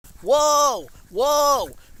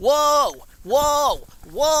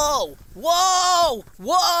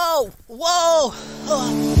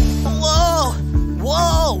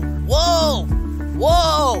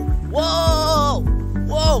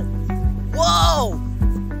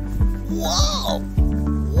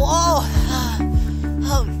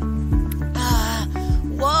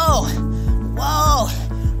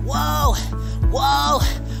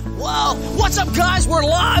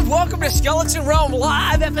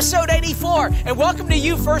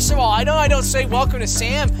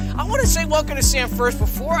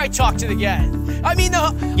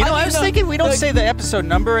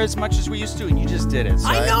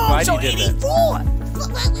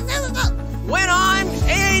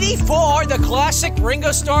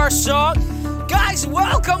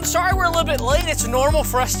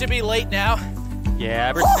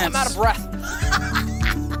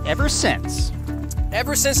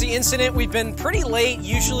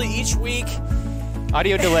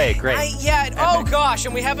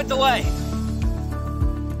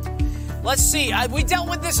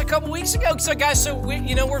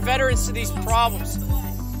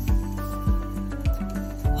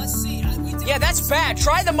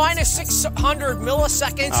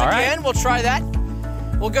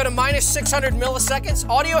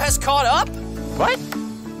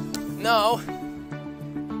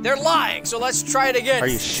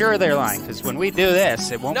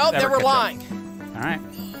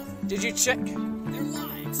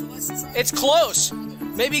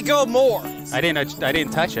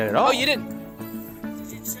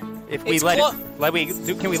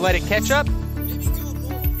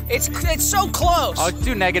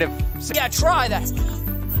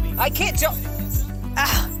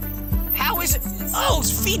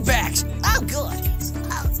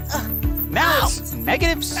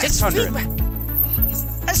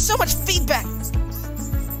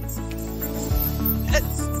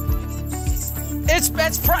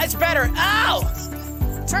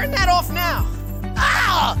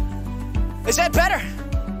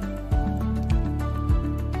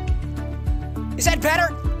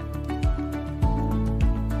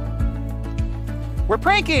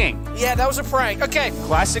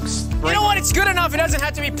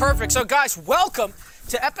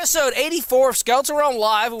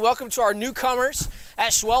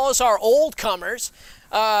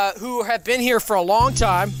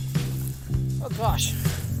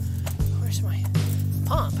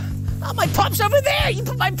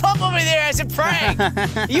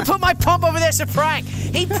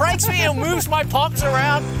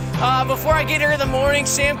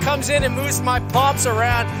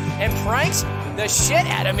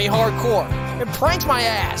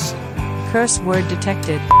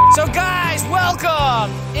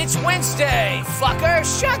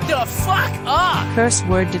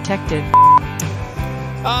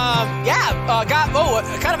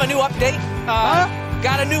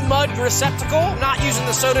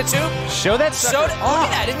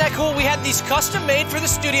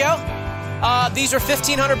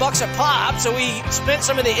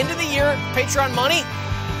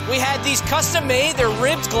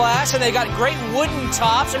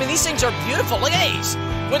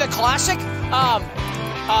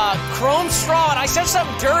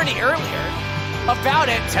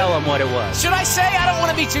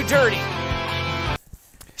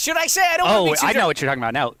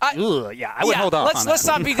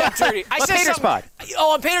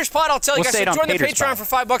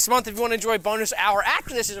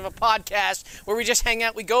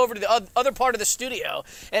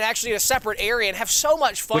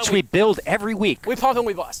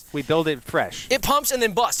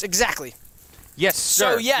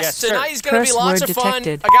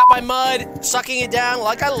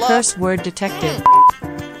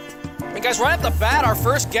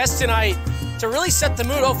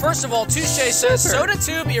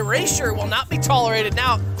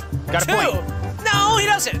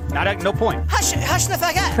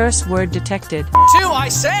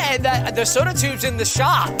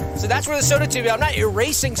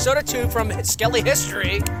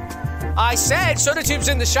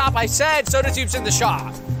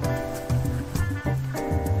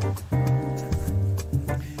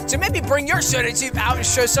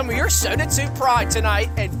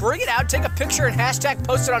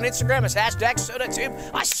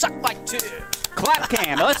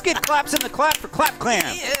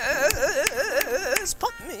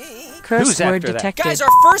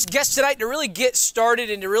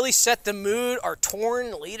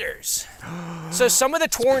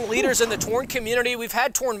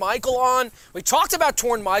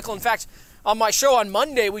on my show on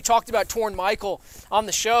Monday, we talked about Torn Michael on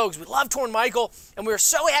the show because we love Torn Michael, and we were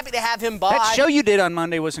so happy to have him by. That show you did on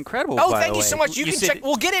Monday was incredible. Oh, by thank the you way. so much. You can check.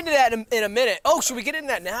 We'll get into that in a minute. Oh, should we get into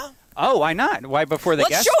that now? Oh, why not? Why before the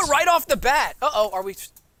Let's guests? show it right off the bat. Are we?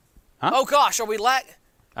 Huh? Oh gosh, are we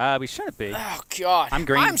We should be. Oh God. I'm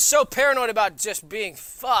green. I'm so paranoid about just being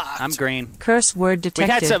fucked. I'm green. Curse word detected.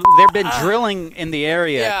 We had some. They've been drilling in the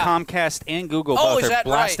area. Yeah. Comcast and Google Oh, both is are that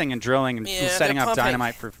blasting right? and drilling and Yeah, setting they're up pumping.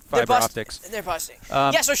 dynamite for They're fiber optics. They're busting.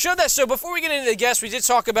 Yeah, so show that. So before we get into the guests, we did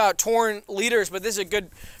talk about TornLeaders, but this is a good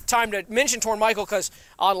time to mention Torn Michael because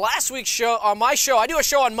on last week's show, on my show, I do a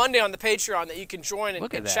show on Monday on the Patreon that you can join and,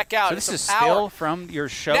 Look at and that. check out. So this It's is an still hour. from your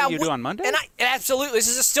show Now, you do on Monday? And absolutely, this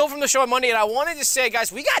is a still from the show on Monday, and I wanted to say,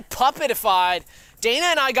 guys, we got puppetified. Dana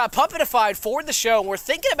and I got puppetified for the show, and we're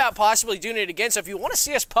thinking about possibly doing it again. So if you want to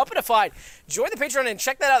see us puppetified, join the Patreon and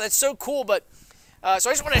check that out. That's so cool. But so I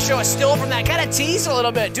just want to show a still from that, kind of tease a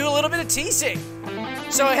little bit, do a little bit of teasing.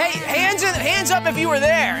 So hey, hands up if you were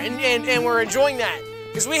there and we're enjoying that,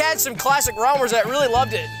 because we had some classic roamers that really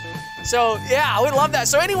loved it. So yeah, I would love that.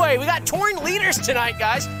 So anyway, we got TornLeaders tonight,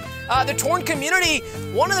 guys. The Torn community,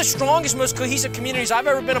 one of the strongest, most cohesive communities I've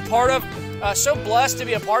ever been a part of. So blessed to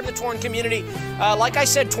be a part of the Torn community. Like I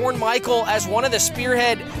said, Torn Michael as one of the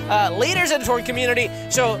spearhead leaders of the Torn community.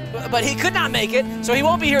 So, but he could not make it, so he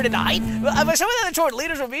won't be here tonight. But some of the other Torn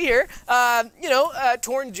leaders will be here.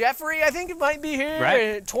 Torn Jeffrey, I think, might be here.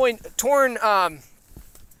 Right. Torn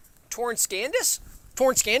Scandis.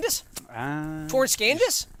 Torn Scandis.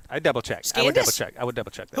 I double check. Scandis? I would double check. I would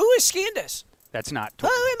double check that. Who is Scandis? That's not. Who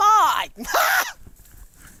am I?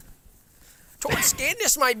 Torn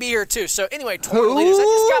Scandis might be here too. So anyway, TornLeaders, that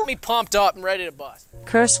just got me pumped up and ready to bust.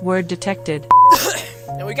 Curse word detected.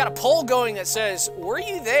 And we got a poll going that says, "Were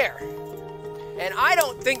you there?" And I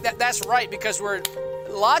don't think that that's right because we're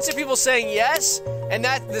lots of people saying yes, and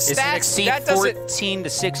that the Is it stats exceed that doesn't 14 to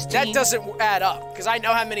 16? that doesn't add up because I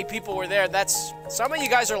know how many people were there. That's some of you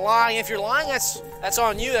guys are lying. If you're lying, that's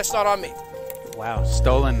on you. That's not on me. Wow,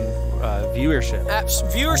 stolen viewership.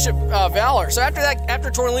 Viewership valor. So after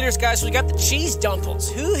TornLeaders, guys, we got the Cheese Dumples.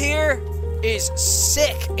 Who here is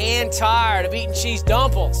sick and tired of eating cheese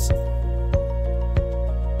dumples?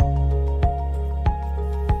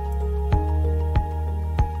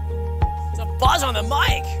 It's a buzz on the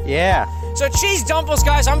mic. Yeah. So Cheese Dumples,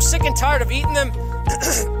 guys, I'm sick and tired of eating them.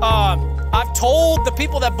 I've told the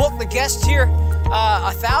people that book the guests here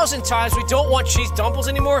 1,000 times we don't want Cheese Dumples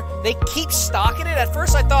anymore. They keep stocking it. At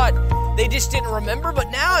first I thought they just didn't remember, but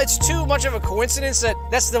now it's too much of a coincidence that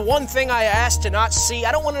that's the one thing I asked to not see.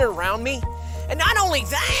 I don't want it around me. And not only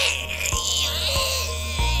that,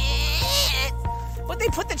 but they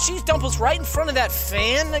put the Cheese Dumples right in front of that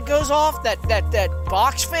fan that goes off, that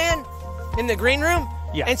box fan in the green room.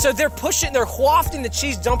 Yeah. And so they're wafting the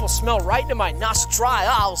Cheese Dumple smell right into my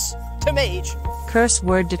nostrils to mage. Curse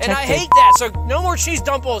word And detected. I hate that, so no more Cheese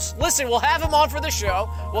Dumples. Listen, we'll have them on for the show.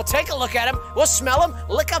 We'll take a look at them. We'll smell them,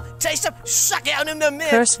 lick them, taste them, suck out in the mid.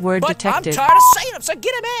 Curse word but detected. I'm tired of saying them, so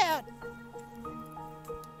get them out.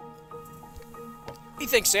 What do you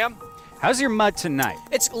think, Sam? How's your mud tonight?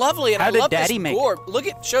 It's lovely, and How I did love Daddy this make gourd.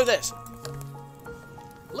 Show this.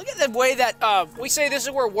 Look at the way that we say this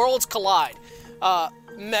is where worlds collide.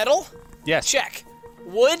 Metal, Yes. check.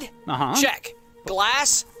 Wood, Uh-huh. check.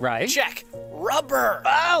 Glass, Right. check. Rubber,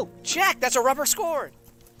 oh, check. That's a rubber score.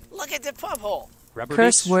 Look at the pump hole. Rubber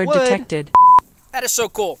Curse beats word wood. detected. That is so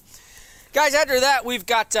cool. Guys, after that, we've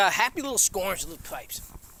got happy little skorms with little pipes.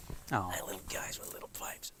 Oh, Little guys with little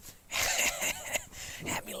pipes.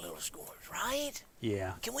 Happy little skorms, right?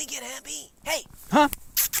 yeah. Can we get happy? Hey. Huh?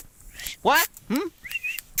 What? Hmm?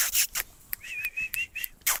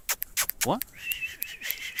 What?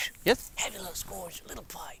 Yes? Happy little skorms with little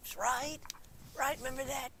pipes, right? Right, remember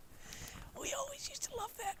that? We always used to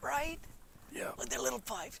love that, right? Yeah. With their little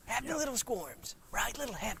pipes. Happy little skorms, right?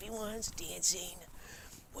 Little happy ones dancing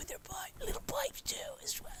with their little pipes, too,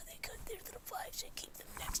 as well. They cut their little pipes and keep them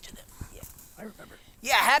next to them. Yeah. I remember.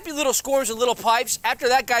 Yeah, happy little skorms with little pipes. After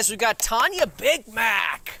that, guys, we got Tanya Big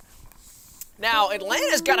Mac. Now,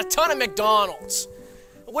 Atlanta's got a ton of McDonald's.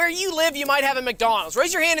 Where you live, you might have a McDonald's.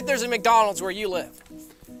 Raise your hand if there's a McDonald's where you live.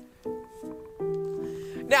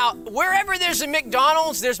 Now, wherever there's a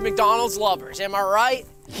McDonald's, there's McDonald's lovers. Am I right?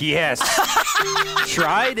 Yes.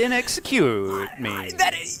 Tried and execute me.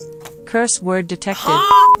 That is, Curse word detected.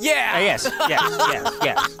 huh? Yeah. Yes.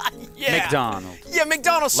 Yeah. McDonald's. Yeah,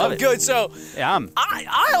 McDonald's Love so it. good. So Yeah,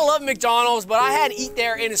 I love McDonald's, but I hadn't eat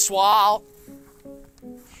there in a while.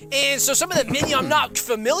 And so some of the menu, I'm not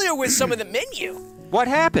familiar with some of the menu. what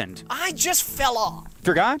happened? I just fell off.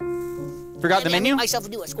 Forgot the menu? Myself to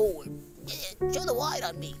do a score. Show the white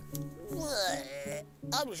on me.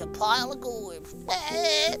 I'm just a pile of garbage.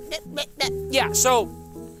 Yeah, so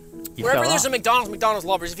You wherever fell there's off. a McDonald's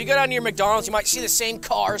lovers, if you go down to your McDonald's, you might see the same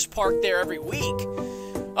cars parked there every week.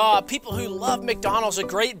 People who love McDonald's, a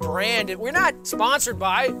great brand. And we're not sponsored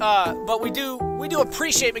by, but we do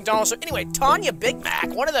appreciate McDonald's. So anyway, Tanya Big Mac,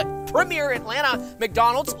 one of the premier Atlanta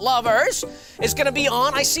McDonald's lovers, is going to be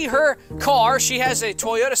on. I see her car. She has a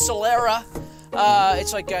Toyota Solara.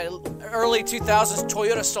 It's like a early 2000s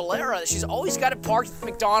Toyota Solara that she's always got it parked at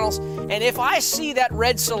McDonald's. And if I see that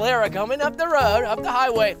red Solara coming up the road, up the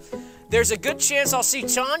highway, there's a good chance I'll see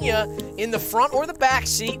Tanya in the front or the back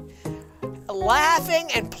seat, laughing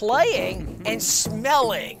and playing and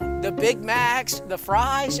smelling the Big Macs, the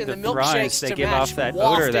fries, and the milkshakes fries, they to give match off that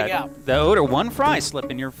wafting odor. out. The odor. One fry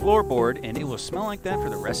slip in your floorboard, and it will smell like that for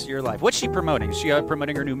the rest of your life. What's she promoting? Is she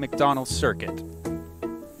promoting her new McDonald's circuit?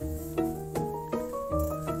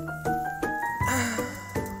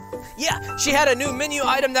 Yeah, she had a new menu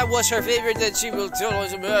item that was her favorite that she will tell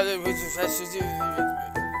us about.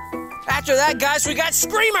 After that, guys, we got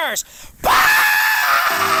screamers.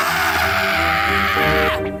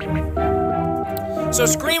 So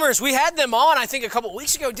screamers, we had them on, I think, a couple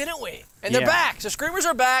weeks ago, didn't we? And they're back. So screamers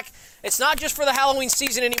are back. It's not just for the Halloween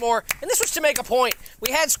season anymore. And this was to make a point. We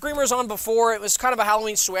had screamers on before. It was kind of a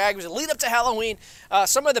Halloween swag. It was a lead up to Halloween.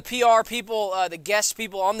 Some of the PR people, the guest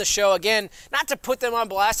people on the show, again, not to put them on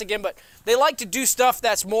blast again, but they like to do stuff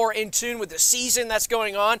that's more in tune with the season that's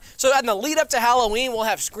going on. So in the lead up to Halloween, we'll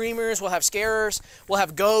have screamers, we'll have scarers, we'll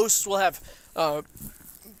have ghosts, we'll have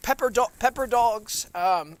pepper dogs.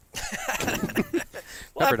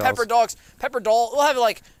 We'll have pepper dogs, we'll have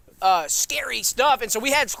like scary stuff. And so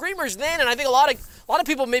we had screamers then, and I think a lot of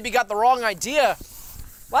people maybe got the wrong idea.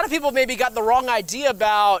 A lot of people maybe got the wrong idea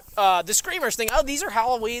about the screamers thing. Oh, these are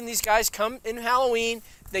Halloween. These guys come in Halloween.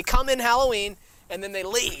 They come in Halloween, and then they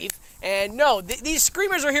leave. And no, these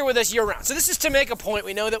screamers are here with us year-round. So this is to make a point.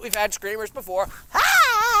 We know that we've had screamers before.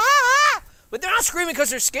 But they're not screaming because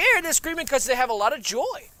they're scared. They're screaming because they have a lot of joy.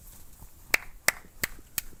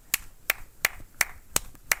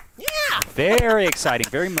 Yeah. Very exciting,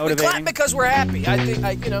 very We motivating. clap because we're happy. I think,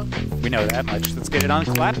 We know that much. Let's get it on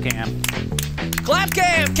clap cam. Clap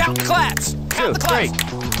cam. Count the claps. Count the claps.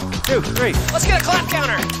 2, 3. Let's get a clap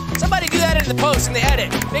counter. Somebody do that in the post, in the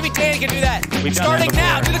edit. Maybe Dan can do that. We've done Starting that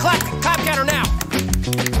now. Do the clap counter now.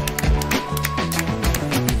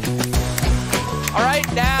 All right,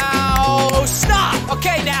 now stop.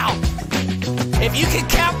 Okay, now, if you can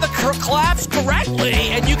count the claps correctly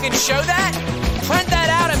and you can show that, print that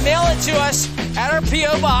out and mail it to us at our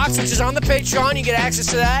P.O. Box, which is on the Patreon. You get access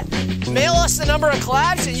to that. Mail us the number of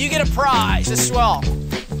claps and you get a prize as well.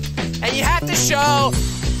 And you have to show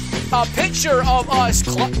a picture of us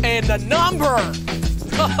and the number.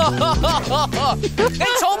 They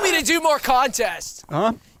told me to do more contests.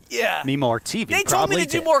 Huh? Yeah. MeMoreTV. They told me to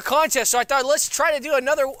do more contests, so I thought let's try to do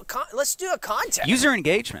let's do a contest. User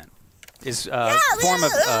engagement is a form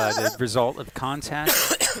of the result of contact,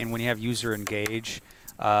 and when you have user engage,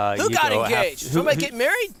 Who got engaged? Somebody get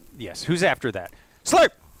married? Yes. Who's after that? Slurp.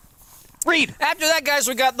 Read. After that, guys,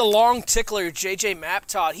 we got the Long Tickler JJ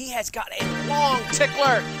Maptodd. He has got a long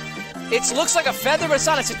tickler. It looks like a feather, but it's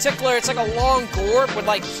not. It's a tickler. It's like a long gourd with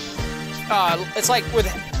like, it's like with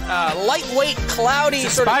lightweight, cloudy.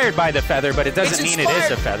 It's inspired by the feather, but it doesn't mean it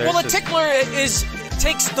is a feather. Well, the tickler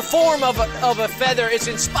takes the form of a feather. It's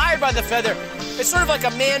inspired by the feather. It's sort of like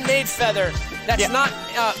a man-made feather that's not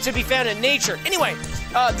to be found in nature. Anyway,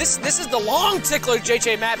 this is the Long Tickler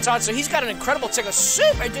JJ Maptodd. So he's got an incredible tickler,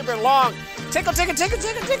 super duper long. Tickle, tickle, tickle,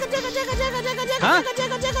 tickle, tickle, tickle, tickle, tickle, tickle, tickle,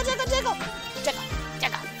 tickle, tickle, tickle, tickle,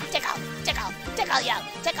 tickle, tickle, tickle, tickle, tickle, yeah,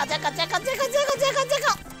 tickle, tickle, tickle, tickle, tickle, tickle,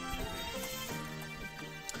 tickle.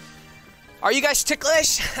 Are you guys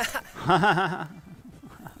ticklish?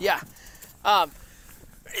 Yeah.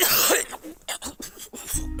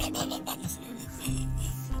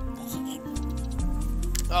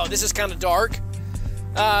 Oh, this is kind of dark.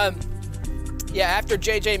 Yeah, after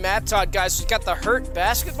JJ Maptodd, guys, we've got the hurt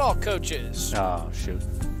basketball coaches. Oh, shoot.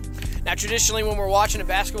 Now, traditionally, when we're watching a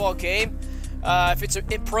basketball game, if it's a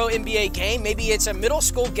pro NBA game, maybe it's a middle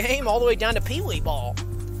school game all the way down to Pee Wee ball.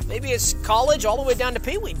 Maybe it's college all the way down to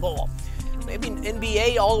Pee Wee ball. Maybe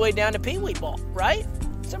NBA all the way down to Pee Wee ball, right?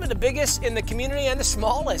 Some of the biggest in the community and the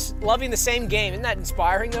smallest loving the same game. Isn't that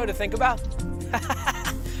inspiring, though, to think about?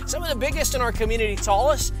 Some of the biggest in our community,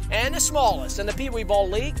 tallest and the smallest in the Pee Wee Ball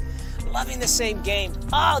League, loving the same game.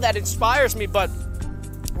 Oh, that inspires me, but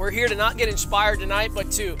we're here to not get inspired tonight,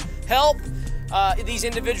 but to help these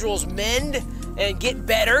individuals mend and get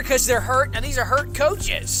better because they're hurt, and these are hurt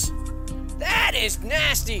coaches. That is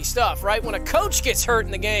nasty stuff, right? When a coach gets hurt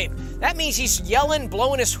in the game, That means he's yelling,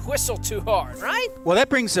 blowing his whistle too hard, right? Well, that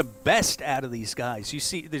brings the best out of these guys. You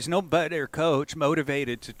see, there's no better coach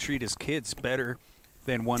motivated to treat his kids better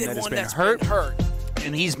than one that has been hurt.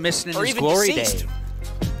 And he's missing his glory day.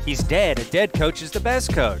 He's dead. A dead coach is the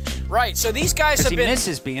best coach. Right, so these guys have been... Because he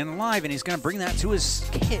misses being alive, and he's going to bring that to his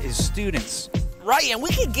students. Right, and we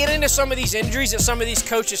could get into some of these injuries that some of these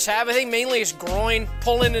coaches have. I think mainly it's groin,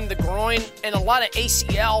 pulling in the groin, and a lot of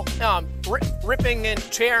ACL, ripping and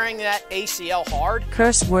tearing that ACL hard.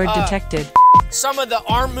 Curse word detected. Some of the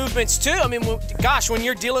arm movements, too. I mean, gosh, when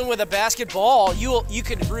you're dealing with a basketball, you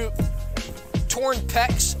could root torn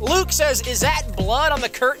pecs. Luke says, is that blood on the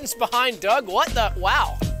curtains behind Doug? What the?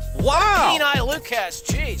 Wow. Wow. Keen eye Luke has.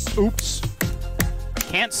 Jeez. Oops.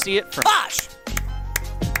 Can't see it from... Hush.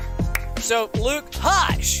 So, Luke,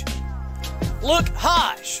 hush. Luke,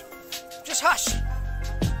 hush. Just hush.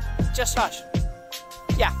 Just hush.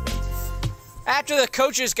 Yeah. After the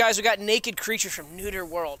coaches, guys, we got naked creatures from Nuder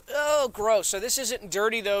World. Oh, gross. So this isn't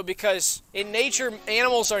dirty, though, because in nature,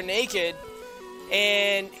 animals are naked,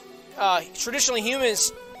 and traditionally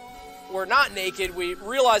humans were not naked. We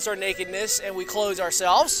realize our nakedness, and we clothe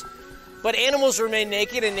ourselves. But animals remain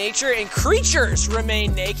naked in nature, and creatures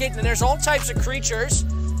remain naked. And there's all types of creatures,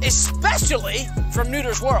 especially from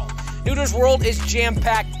Nuder's World. Nuder's World is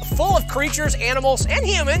jam-packed, full of creatures, animals, and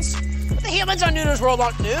humans. But the humans on Nuder's World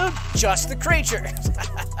aren't nude, just the creatures.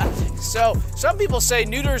 So some people say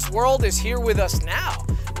Nuder's World is here with us now,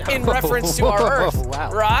 in reference to our Earth.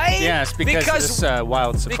 Wow. Right? Yes, because of this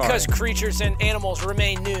wild safari. Because creatures and animals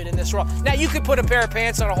remain nude in this world. Now, you could put a pair of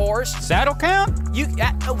pants on a horse. Saddle count?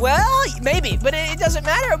 Well, maybe, but it doesn't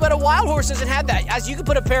matter. But a wild horse doesn't have that. As you could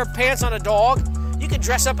put a pair of pants on a dog. You could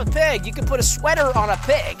dress up a pig. You could put a sweater on a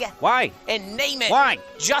pig. Why? And name it Why?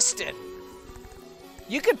 Justin.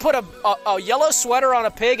 You could put a yellow sweater on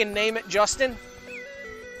a pig and name it Justin.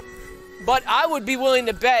 But I would be willing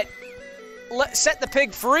to bet, set the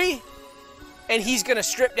pig free, and he's going to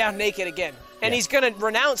strip down naked again. And he's going to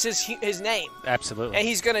renounce his name. Absolutely. And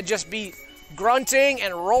he's going to just be grunting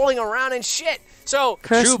and rolling around and shit. So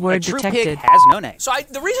Curse word a true detected. pig has no name. So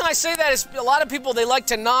the reason I say that is a lot of people, they like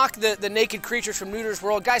to knock the naked creatures from Nuder's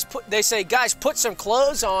World. They say, guys, put some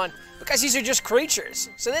clothes on, because these are just creatures.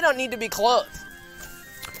 So they don't need to be clothed.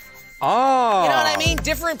 Oh. You know what I mean?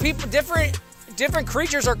 Different people, different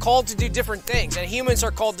creatures are called to do different things, and humans are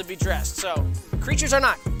called to be dressed. So creatures are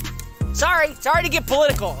not. Sorry to get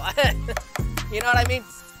political. You know what I mean?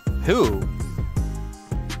 Who?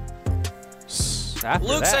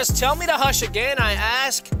 Luke says, tell me to hush again. I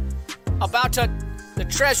ask about the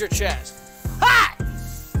treasure chest. Hi!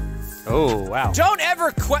 Oh, wow. Don't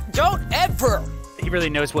ever. He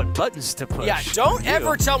really knows what buttons to push. Yeah, don't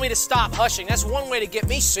ever tell me to stop hushing. That's one way to get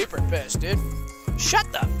me super pissed, dude. Shut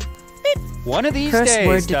the. One of these Curse days,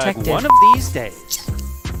 word Doug, detected. one of these days,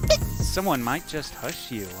 someone might just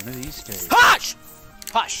hush you one of these days. Hush!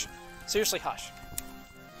 Hush. Seriously, hush.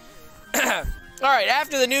 All right,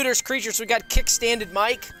 after the Nuder's creatures, we got Kickstanded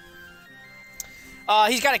Mike.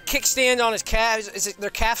 He's got a kickstand on his calves. They're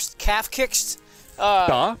calf kicks?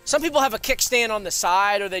 Some people have a kickstand on the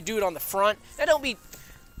side, or they do it on the front. That don't be...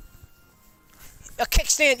 A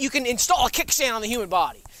kickstand, you can install a kickstand on the human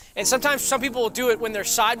body. And sometimes some people will do it when they're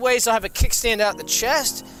sideways. They'll have a kickstand out the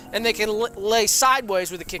chest, and they can lay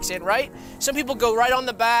sideways with a kickstand, right? Some people go right on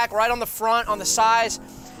the back, right on the front, on the sides.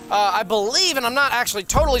 I believe, and I'm not actually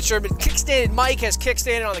totally sure, but Kickstanded Mike has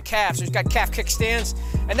kickstanded on the calf, so he's got calf kickstands.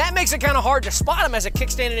 And that makes it kind of hard to spot him as a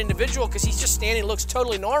kickstanded individual, because he's just standing, looks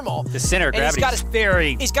totally normal. The center of gravity is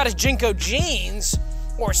very... He's got his Jinko jeans,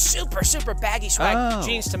 or super, super baggy swag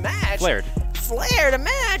jeans to match. Flared to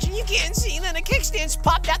match, and you can't see. And then the kickstand's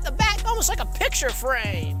popped out the back, almost like a picture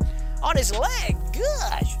frame on his leg.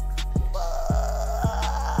 Gosh.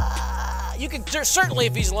 You could certainly,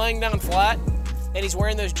 if he's laying down flat and he's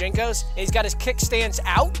wearing those Jinkos and he's got his kickstands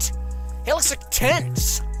out, he looks like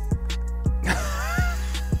tense.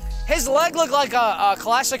 His leg looked like a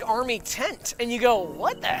classic army tent, and you go,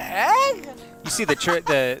 what the heck? You see the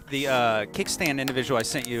kickstand individual I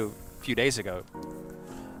sent you a few days ago?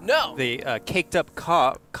 No. The caked up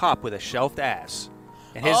cop with a shelved ass.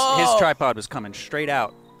 And his tripod was coming straight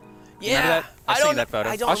out. Yeah. Remember that? I've seen that photo.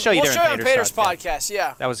 I'll show you we'll during show Pater's podcast,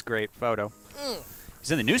 yeah. That was a great photo.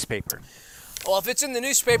 It's in the newspaper. Well, if it's in the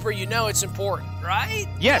newspaper, you know it's important, right?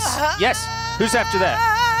 Yes, yes. Who's after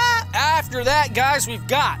that? After that, guys, we've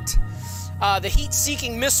got the Heat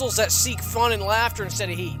Seeking Missles that seek fun and laughter instead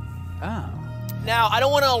of heat. Oh. Now, I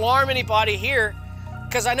don't want to alarm anybody here,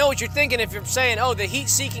 because I know what you're thinking if you're saying, oh, the Heat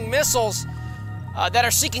Seeking Missiles that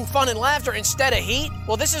are seeking fun and laughter instead of heat.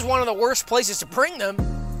 Well, this is one of the worst places to bring them,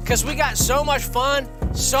 because we got so much fun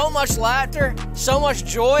so much laughter, so much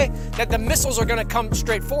joy that the missiles are going to come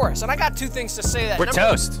straight for us. And I got two things to say that. We're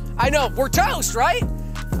toast. I know, we're toast, right?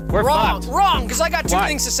 We're wrong, fucked. wrong, because I got two Why?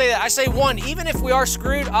 things to say that. I say one, even if we are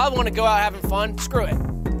screwed, I want to go out having fun. Screw it.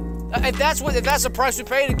 If that's the price we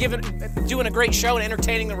pay to doing a great show and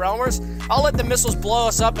entertaining the Realmers, I'll let the missiles blow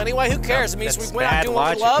us up anyway. Who cares? It means we went out doing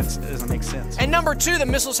what we love. That doesn't make sense. And number two, the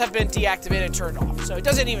missiles have been deactivated and turned off, so it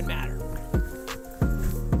doesn't even matter.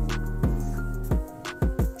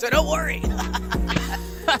 So don't worry.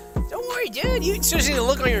 Don't worry, dude. You seriously, the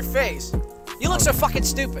look on your face. You look so fucking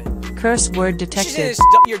stupid. Curse word You should see detected.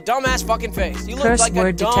 your dumbass fucking face. You look Curse like a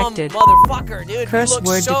word dumb detected. motherfucker, dude. Curse you look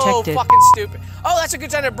word so detected. fucking stupid. Oh, that's a good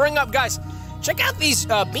time to bring up, guys. Check out these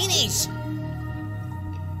beanies.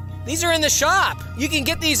 These are in the shop. You can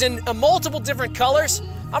get these in multiple different colors.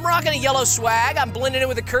 I'm rocking a yellow swag. I'm blending in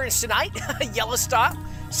with the curtains tonight. Yellow stop.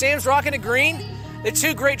 Sam's rocking a green. The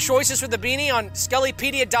two great choices for the beanie on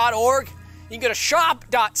skellypedia.org. You can go to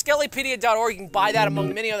shop.skellypedia.org. You can buy that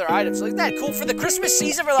among many other items. Isn't that cool for the Christmas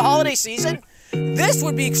season, for the holiday season? This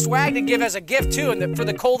would be swag to give as a gift, too, for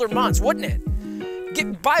the colder months, wouldn't it?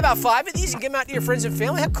 Buy about 5 of these and give them out to your friends and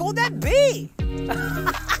family. How cool would that be?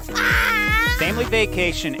 Family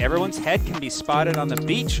vacation. Everyone's head can be spotted on the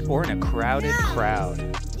beach or in a crowded crowd.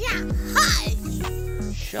 Yeah, hi.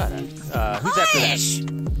 Shut up. Who's after that?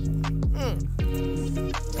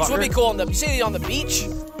 This would be cool. You see it on the beach?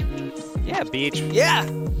 Yeah, beach. Yeah.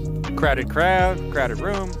 Crowded crowd, crowded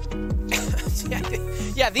room.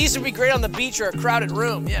 Yeah, these would be great on the beach or a crowded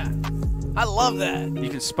room. Yeah. I love that. You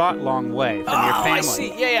can spot long way from your family. I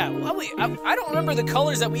see. Yeah. Well, I don't remember the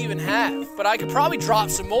colors that we even have, but I could probably drop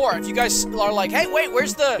some more. If you guys are like, hey, wait,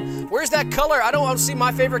 where's that color? I don't see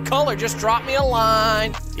my favorite color. Just drop me a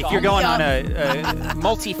line. If you're going on a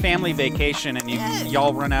multi-family vacation and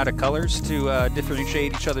y'all run out of colors to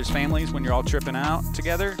differentiate each other's families when you're all tripping out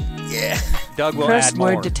together, Doug will Curse add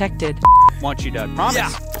more. word detected. Want you, Doug? Promise.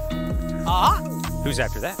 Yeah. Who's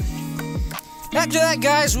after that? After that,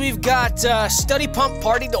 guys, we've got StudyPumped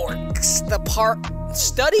PartyDorks.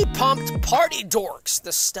 StudyPumped PartyDorks.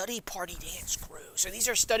 The StudyParty Dance Krew. So these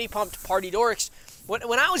are StudyPumped PartyDorks.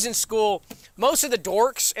 When I was in school, most of the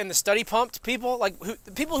dorks and the StudyPumped people,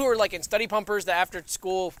 the people who were like in StudyPumpers, the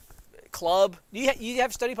after-school club. You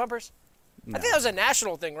have StudyPumpers? No. I think that was a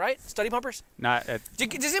national thing, right? StudyPumpers? Not. Does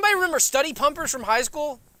anybody remember StudyPumpers from high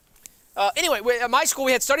school? Anyway, at my school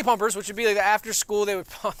we had StudyPumpers, which would be like the after school they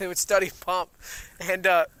would study pump, and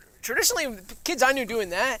traditionally the kids I knew doing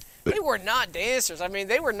that, they were not dancers. I mean,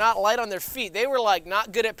 they were not light on their feet. They were like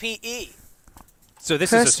not good at PE. So this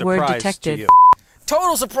Curse is a word surprise to detected. you.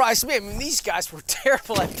 Total surprise to me. I mean, these guys were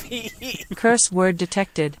terrible at PE. Curse word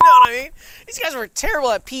detected. You know what I mean? These guys were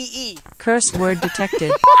terrible at PE. Curse word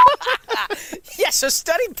detected. Yeah, so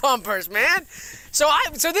StudyPumpers, man. So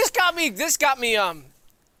this got me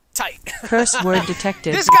tight. Curse word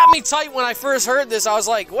detected. This got me tight when I first heard this. I was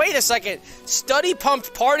like, wait a second.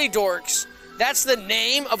 StudyPumped PartyDorks. That's the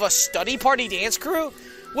name of a StudyParty Dance Krew?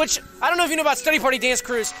 Which, I don't know if you know about StudyParty Dance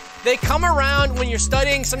Krews. They come around when you're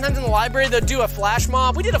studying. Sometimes in the library, they'll do a flash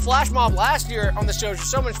mob. We did a flash mob last year on the show, which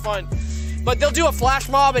was so much fun. But they'll do a flash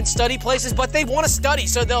mob and study places, but they want to study.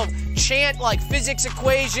 So they'll chant like physics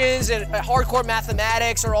equations and hardcore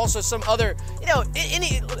mathematics, or also some other,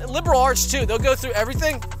 any liberal arts too. They'll go through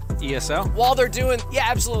everything. ESL? While they're doing,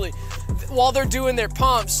 absolutely. While they're doing their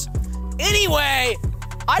pumps. Anyway,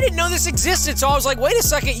 I didn't know this existed, so I was like, wait a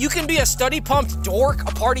second, you can be a StudyPumped dork,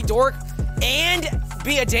 a party dork, and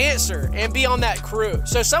be a dancer, and be on that crew.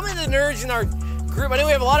 So some of the nerds in our group, I know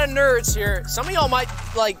we have a lot of nerds here, some of y'all might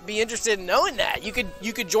be interested in knowing that. You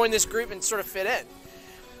could join this group and sort of fit in.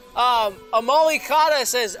 Amali Kata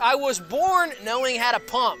says, I was born knowing how to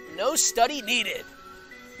pump. No study needed.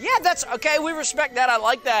 Yeah, that's okay. We respect that. I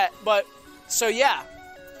like that. But, so yeah.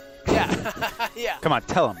 Yeah. Come on,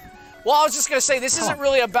 tell him. Well, I was just going to say, this isn't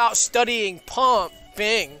really about studying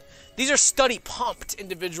pumping. These are study-pumped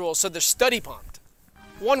individuals, so they're study-pumped.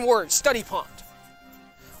 One word, study-pumped.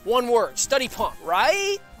 One word, study-pump,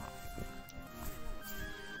 right?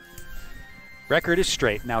 Record is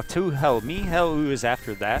straight. Now, who is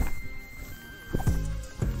after that?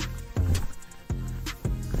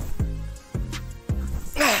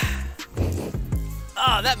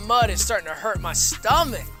 Oh, that mud is starting to hurt my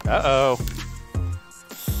stomach. Uh-oh.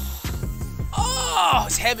 Oh,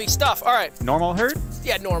 it's heavy stuff. All right. Normal hurt?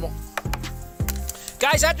 Yeah, normal.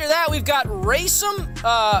 Guys, after that, we've got Raysumm's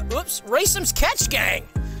Catch Gang.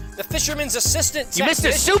 The Fisherman's assistant. You missed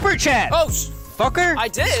a super chat. Oh, fucker. I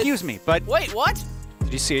did. Excuse me, but wait, what?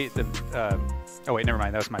 did you see the Oh, wait, never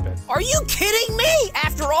mind. That was my bad. Are you kidding me?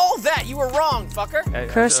 After all that, you were wrong, fucker.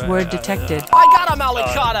 Curse word detected. I got a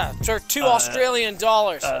malicata for $2 Australian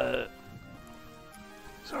dollars. Sorry.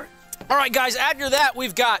 All right, guys, after that,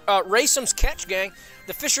 we've got Raysumm's Catch Gang,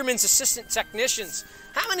 the Fisherman's Assistant Technicians.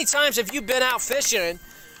 How many times have you been out fishing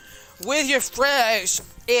with your friends,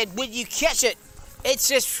 and when you catch it, it's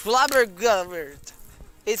just flubber-gubbered.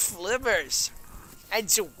 It flippers. And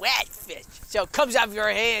it's a wet fish. So it comes out of your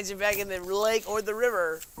hands and back in the lake or the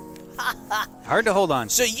river. Hard to hold on.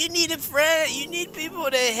 So you need a friend, you need people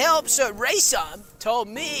to help. So Raysumm told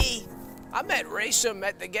me, I met Raysumm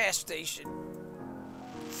at the gas station.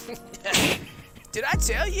 Did I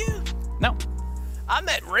tell you? No. I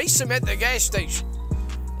met Raysumm at the gas station.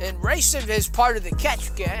 And Raysumm is part of the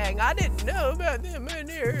Catch Gang. I didn't know about them in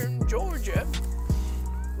here in Georgia.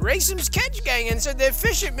 Raysumm's Catch Gang, and so they're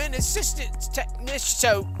Fisherman Assistant Technicians.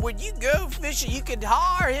 So when you go fishing, you can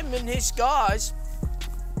hire him and his guys.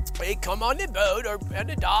 They come on the boat or on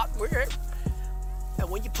the dock, wherever. And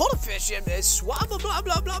when you pull a fish in, it swabble, blah,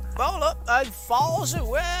 blah, blah, ball up, and falls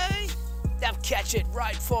away. They'll catch it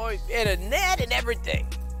right for you in a net and everything.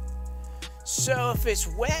 So if it's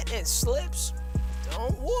wet and slips,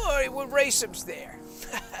 don't worry when Raysumm's there.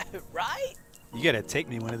 Right? You gotta take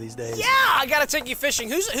me one of these days. Yeah, I gotta take you fishing.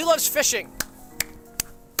 Who loves fishing?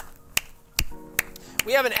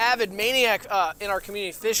 We have an avid maniac in our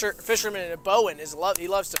community, fisherman Bowen. He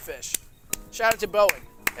loves to fish. Shout out to Bowen.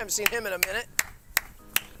 Haven't seen him in a minute.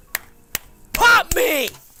 Pop me!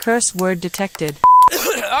 Curse word detected.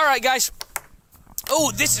 All right, guys.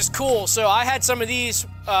 Oh, this is cool. So I had some of these.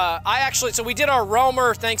 So we did our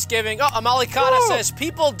Romer Thanksgiving. Oh, Amalikata says,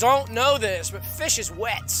 people don't know this, but fish is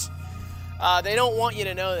wet. They don't want you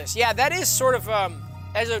to know this. Yeah, that is sort of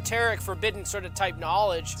esoteric, forbidden sort of type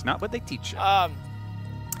knowledge. It's not what they teach you.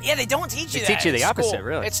 Yeah, they don't teach you that. They teach you the opposite, school.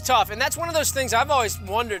 really. It's tough, and that's one of those things I've always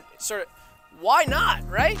wondered, sort of, why not,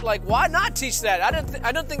 right? Like, why not teach that?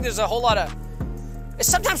 I don't think there's a whole lot of...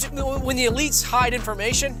 Sometimes when the elites hide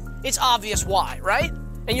information, it's obvious why, right?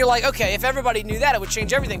 And you're like, okay, if everybody knew that, it would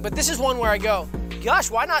change everything. But this is one where I go, gosh,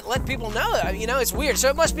 why not let people know that? You know, it's weird. So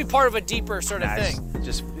it must be part of a deeper sort of thing.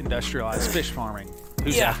 Just industrialized fish farming.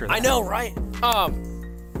 Who's after that? I know, right?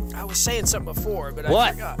 I was saying something before, but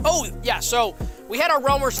I forgot. Oh, yeah, so we had our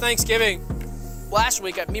Romer's Thanksgiving last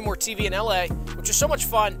week at MeMoreTV in LA, which was so much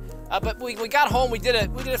fun. But we got home, we did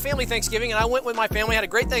a family Thanksgiving, and I went with my family, had a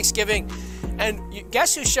great Thanksgiving. And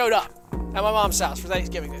guess who showed up at my mom's house for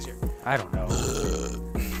Thanksgiving this year? I don't know.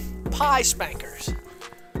 PieSpankers.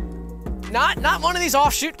 Not one of these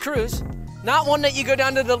offshoot crews. Not one that you go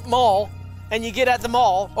down to the mall and you get at the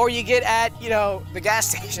mall, or you get at, the gas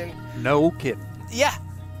station. No kidding. Yeah.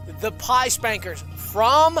 The PieSpankers.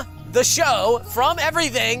 From the show, from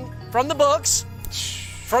everything, from the books,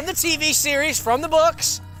 from the TV series, from the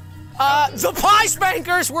books. The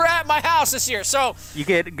PieSpankers were at my house this year, so... You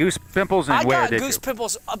get goose pimples and where did you? I got goose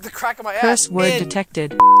pimples up the crack of my ass. Curse word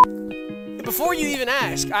detected. Before you even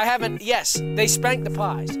ask, yes, they spanked the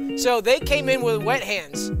pies. So they came in with wet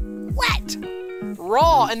hands. Wet!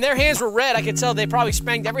 Raw, and their hands were red. I could tell they probably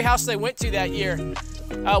spanked every house they went to that year,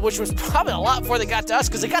 which was probably a lot before they got to us,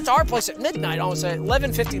 because they got to our place at midnight, almost at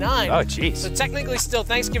 11:59. Oh, jeez. So technically still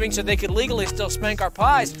Thanksgiving, so they could legally still spank our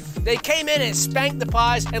pies. They came in and spanked the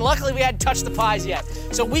pies, and luckily we hadn't touched the pies yet.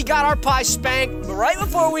 So we got our pies spanked right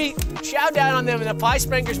before we chowed down on them, and the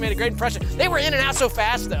PieSpankers made a great impression. They were in and out so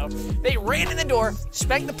fast, though. They ran in the door,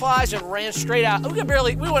 spanked the pies, and ran straight out. We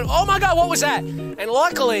went, oh my God, what was that? And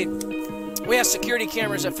luckily, we have security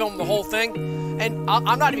cameras that filmed the whole thing. And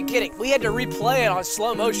I'm not even kidding. We had to replay it on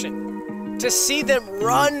slow motion to see them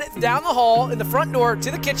run down the hall in the front door to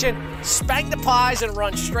the kitchen, spank the pies, and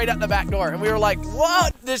run straight out the back door. And we were like,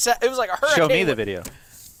 what? It was like a hurricane. Show me the video.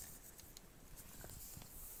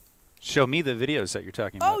 Show me the videos that you're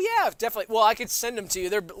talking about. Oh, yeah, definitely. Well, I could send them to you.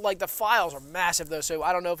 They're like, the files are massive, though, so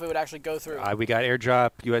I don't know if it would actually go through. We got AirDrop,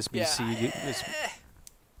 USB-C.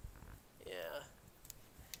 Yeah.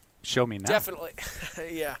 Show me now. Definitely.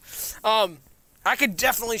 Yeah. I could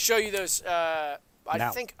definitely show you those. I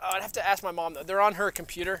think I'd have to ask my mom. They're on her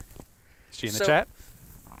computer. Is she in the chat?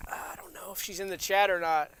 I don't know if she's in the chat or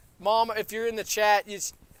not. Mom, if you're in the chat,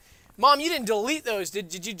 Mom, you didn't delete those.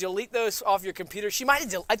 Did you delete those off your computer? She might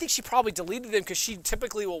have. I think she probably deleted them because she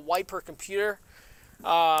typically will wipe her computer,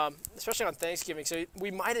 especially on Thanksgiving. So we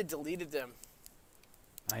might have deleted them.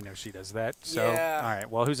 I know she does that. So, yeah. All right.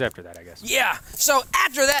 Well, who's after that, I guess? Yeah. So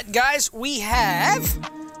after that, guys, we have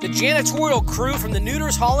the Janitorial crew from the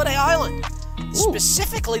Nuder's Holiday Island. Ooh.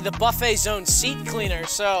 Specifically the buffet zone seat cleaner.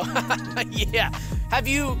 So, yeah. Have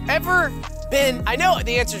you ever been, I know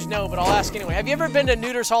the answer is no, but I'll ask anyway. Have you ever been to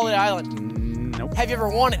Nuder's Holiday Island? Have you ever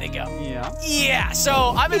wanted to go? Yeah. Yeah,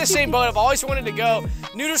 so I'm in the same boat. I've always wanted to go.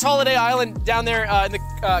 Nuder's Holiday Island down there in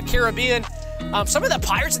the Caribbean. Some of the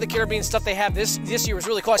Pirates of the Caribbean stuff they have this year was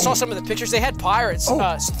really cool. I saw some of the pictures. They had Pirates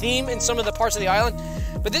theme in some of the parts of the island.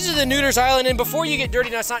 But this is the Nuder's Island, and before you get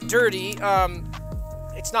dirty, now it's not dirty.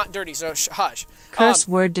 It's not dirty, so hush. Curse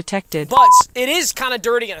word detected. But it is kind of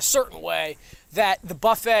dirty in a certain way that the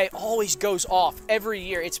buffet always goes off every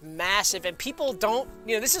year. It's massive, and people don't,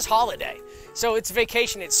 this is holiday. So it's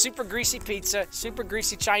vacation. It's super greasy pizza, super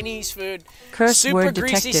greasy Chinese food, Curse super word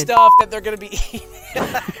greasy detected. stuff that they're going to be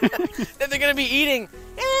eating.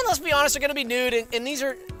 And let's be honest, they're going to be nude, and these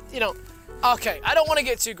are, okay, I don't want to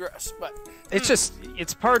get too gross, but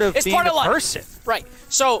It's part of being part of a life. person. Right.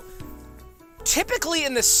 So typically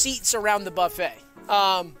in the seats around the buffet,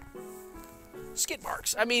 skid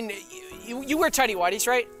marks. I mean, you wear tidy whities,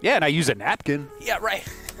 right? Yeah, and I use a napkin. Yeah, right.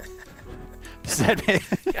 Does that mean,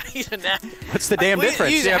 Yeah, use a napkin. what's the damn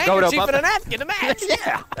difference? Use a go to handkerchief and a napkin to match.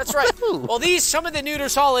 Yeah. That's right. Well, some of the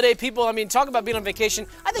Nuder's Holiday people, I mean, talk about being on vacation.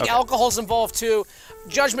 I think alcohol's involved too.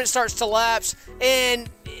 Judgment starts to lapse, and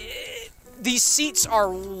these seats are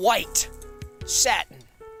white satin.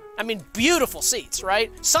 I mean, beautiful seats,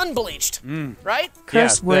 right? Sun bleached, right?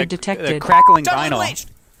 Curse Yeah, word the detected. crackling Double vinyl. bleached.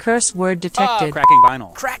 Curse word detected. Cracking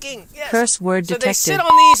vinyl. Cracking, yes. Curse word so detected. they sit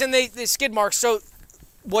on these and they skid marks. So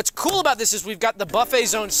what's cool about this is we've got the buffet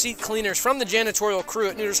zone seat cleaners from the Janitorial crew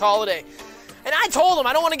at Nuder's Holiday. And I told them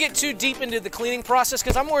I don't want to get too deep into the cleaning process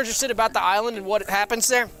because I'm more interested about the island and what happens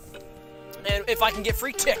there. And if I can get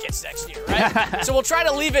free tickets next year, right? So we'll try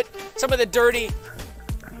to leave it, some of the dirty,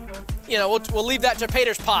 we'll leave that to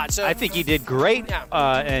Pater's pod. So I think you did great, Yeah.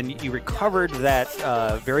 and you recovered that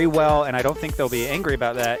very well, and I don't think they'll be angry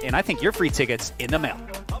about that. And I think your free ticket's in the mail.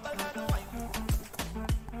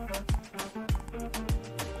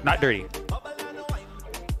 Not dirty.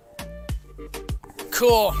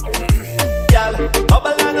 cool.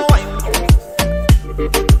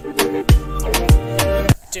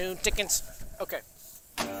 Dude, Dickens. Okay.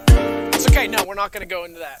 It's okay. No, we're not going to go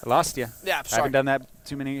into that. I lost you. Yeah, I'm I sorry. haven't done that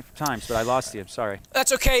too many times, but I lost you. Sorry.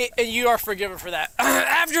 That's okay, and you are forgiven for that.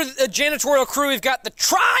 After the Janitorial crew, we've got the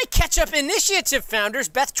Try Ketchup Initiative founders,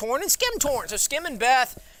 Beth Torn and Skim Torn. So Skim and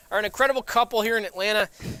Beth are an incredible couple here in Atlanta.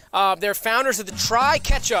 They're founders of the Try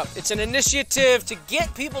Ketchup. It's an initiative to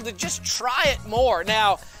get people to just try it more.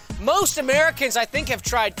 Now, most Americans, I think, have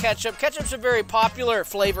tried ketchup. Ketchup's a very popular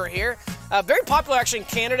flavor here. Very popular, actually, in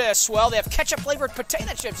Canada as well. They have ketchup-flavored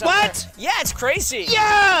potato chips out What? there. Yeah, it's crazy.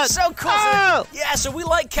 Yeah! So cool. Oh! So we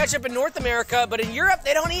like ketchup in North America, but in Europe,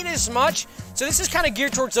 they don't eat it as much. So this is kind of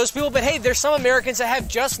geared towards those people. But hey, there's some Americans that have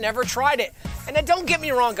just never tried it. And then don't get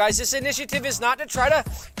me wrong, guys. This initiative is not to try to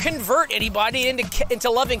convert anybody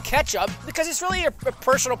into loving ketchup, because it's really a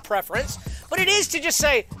personal preference. But it is to just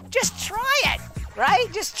say, just try it, right?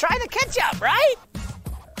 Just try the ketchup, right?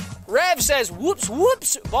 Rev says,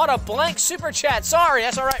 whoops, bought a blank super chat. Sorry,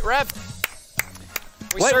 that's all right, Rev.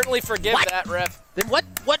 We certainly forgive that, Rev. Then what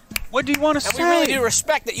do you want to And say? we really do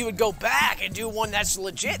respect that you would go back and do one that's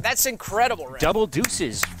legit. That's incredible, Rev. Double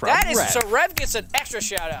deuces from That is Rev. so. Rev gets an extra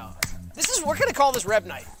shout out. We're gonna call this Rev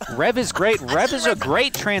Night. Rev is great. Rev is a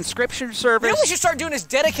great transcription service. You know what we should start doing is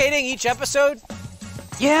dedicating each episode.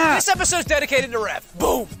 Yeah. This episode's dedicated to Rev.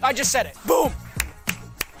 Boom. I just said it. Boom.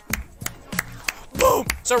 Boom.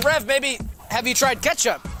 So Rev, maybe have you tried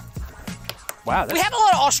ketchup? Wow. We have a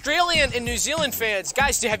lot of Australian and New Zealand fans.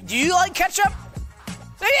 Guys, do you like ketchup?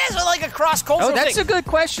 Maybe it's like a cross-cultural thing. Oh, that's a good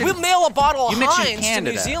question. We'll mail a bottle of You mentioned Heinz to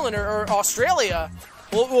Canada. New Zealand or Australia.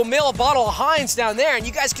 We'll mail a bottle of Heinz down there, and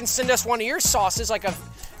you guys can send us one of your sauces, I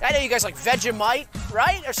know you guys like Vegemite,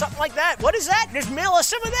 right? Or something like that. What is that? Just mail us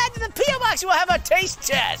some of that to the P.O. Box. We'll have a taste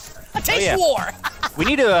test. A taste war. We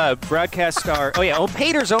need to broadcast our...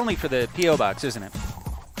 Pater's only for the P.O. Box, isn't it?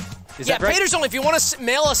 Is that right? Pater's only. If you want to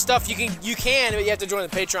mail us stuff, you can, but you have to join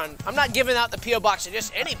the Patreon. I'm not giving out the P.O. Box to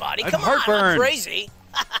just anybody. Come on, I'm crazy.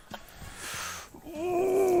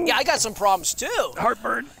 Yeah, I got some problems too.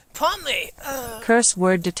 Heartburn. Pump me. Curse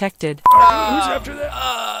word detected. Who's after that?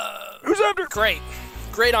 Who's after?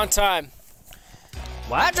 Great on time.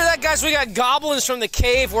 What? After that, guys, we got Goblins from the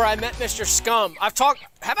cave where I met Mr. Scum. Have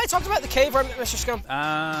I talked about the cave where I met Mr. Scum?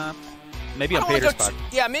 Maybe on Pater's pod.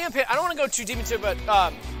 Yeah, maybe on Pater. I don't want to go too deep into it, but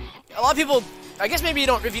a lot of people, I guess maybe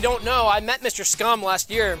if you don't know, I met Mr. Scum last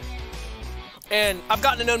year, and I've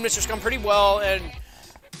gotten to know Mr. Scum pretty well, and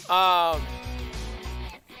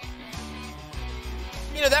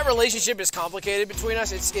that relationship is complicated between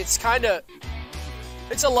us. It's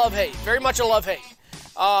a love-hate, very much a love-hate.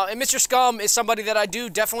 And Mr. Scum is somebody that I do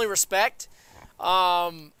definitely respect, but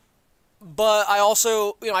I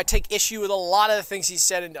also, I take issue with a lot of the things he's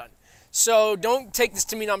said and done. So don't take this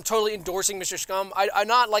to mean I'm totally endorsing Mr. Scum. I'm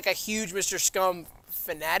not like a huge Mr. Scum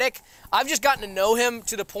fanatic. I've just gotten to know him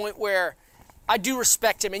to the point where I do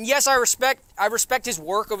respect him. And yes, I respect his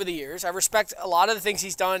work over the years. I respect a lot of the things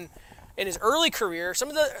he's done in his early career. Some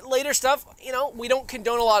of the later stuff, we don't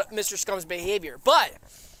condone a lot of Mr. Scum's behavior. But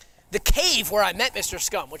the cave where I met Mr.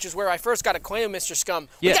 Scum, which is where I first got acquainted with Mr. Scum,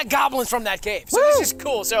 we got goblins from that cave. So this is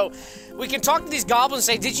cool. So we can talk to these goblins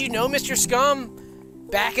and say, did you know Mr. Scum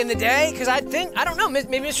back in the day? Because I don't know,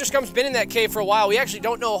 maybe Mr. Scum's been in that cave for a while. We actually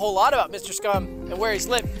don't know a whole lot about Mr. Scum and where he's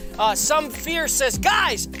lived. Some Fierce says,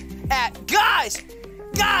 guys! Thank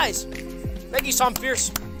you, Some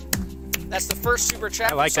Fierce. That's the first super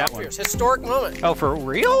chat. I like from that Some one. Fierce. Historic moment. Oh, for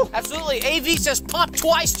real? Absolutely. AV says, pump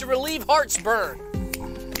twice to relieve heart's burn.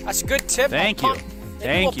 That's a good tip. Thank you.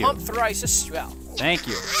 Thank you. Pump thrice as well. Thank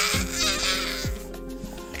you.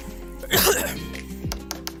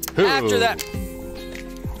 After that,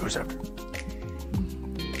 Who's after?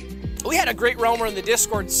 we had a great realmer in the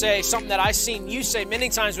Discord say something that I've seen you say many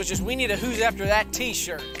times, which is we need a Who's After That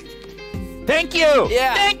t-shirt. Thank you.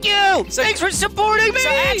 Yeah. Thank you. So, Thanks for supporting me. So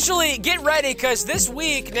actually, get ready, because this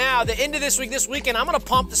week now, the end of this weekend, I'm going to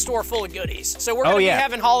pump the store full of goodies. So we're going to be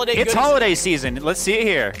having holiday goodies. It's holiday season. Let's see it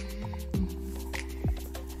here.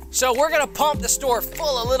 So we're going to pump the store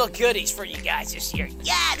full of little goodies for you guys this year.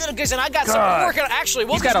 Yeah, little goodies. And I got some working on. Actually,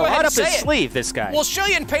 we'll He's just got go a ahead lot and up say his it. sleeve, this guy. We'll show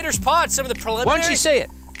you in Pater's Pod some of the preliminaries. Why don't you say it?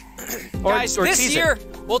 Guys, this year,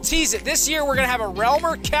 we'll tease it. This year, we're going to have a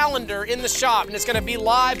Realmer calendar in the shop, and it's going to be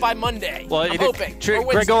live by Monday. Well, I'm hoping. it's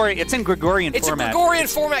in Gregorian format. It's a Gregorian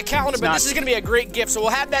format calendar, but not- this is going to be a great gift, so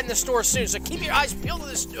we'll have that in the store soon. So keep your eyes peeled to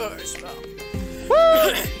the store as well.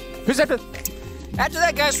 Woo! Who's after? After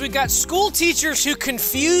that, guys, we've got school teachers who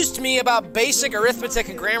confused me about basic arithmetic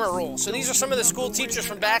and grammar rules. So these are some of the school teachers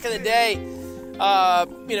from back in the day,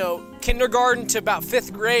 kindergarten to about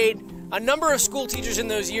 5th grade. A number of school teachers in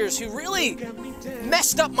those years who really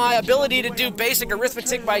messed up my ability to do basic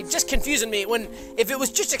arithmetic by just confusing me. When if it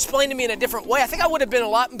was just explained to me in a different way, I think I would have been a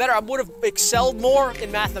lot better. I would have excelled more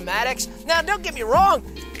in mathematics. Now, don't get me wrong.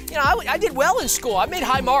 I did well in school. I made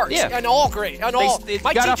high marks in all grades. They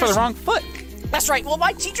got off on the wrong foot. That's right. Well,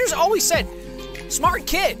 my teachers always said, smart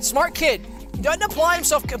kid, doesn't apply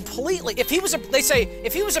himself completely. If he was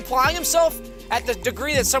applying himself at the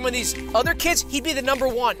degree that some of these other kids, he'd be the number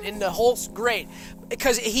one in the whole grade.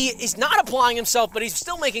 Because he is not applying himself, but he's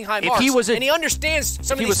still making high marks. And he understands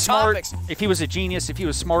some of these topics. If he was a genius, if he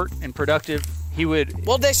was smart and productive, he would.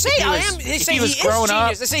 Well, they say They say he is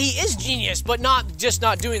genius. They say he is genius, but not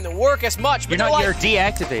doing the work as much. But you're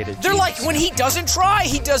deactivated. They're like, when he doesn't try,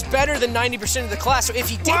 he does better than 90% of the class. So if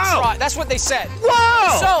he did try, that's what they said.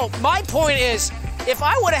 Wow. So my point is, if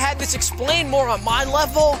I would have had this explained more on my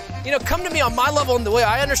level, come to me on my level in the way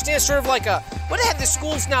I understand, sort of like what they have the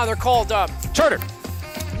schools now? They're called charter.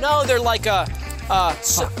 No, they're like where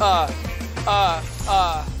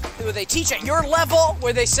they teach at your level,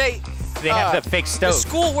 where they say. They have the fake stove. The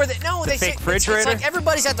school where they fake refrigerator. It's like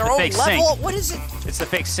everybody's at their own level. Sink. What is it? It's the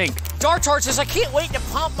fake sink. Dartard says, I can't wait to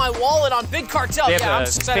pump my wallet on Big Cartel. Yeah, I'm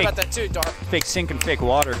excited about that too, Dart. Fake sink and fake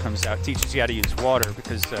water comes out. Teaches you how to use water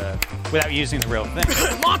because without using the real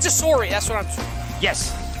thing. Montessori, that's what I'm.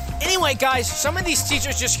 Yes. Anyway, guys, some of these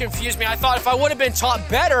teachers just confused me. I thought if I would have been taught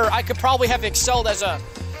better, I could probably have excelled as a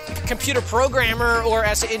computer programmer or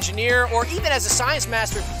as an engineer or even as a science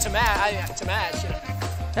master to match.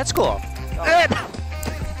 That's cool.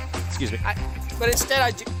 Excuse me. But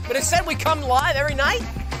instead we come live every night.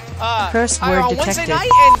 Curse word on detected. Wednesday night,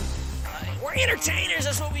 and we're entertainers.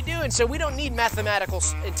 That's what we do, and so we don't need mathematical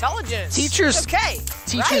intelligence. Teachers right?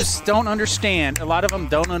 don't understand. A lot of them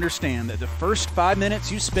don't understand that the first 5 minutes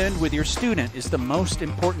you spend with your student is the most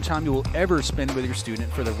important time you will ever spend with your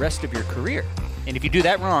student for the rest of your career. And if you do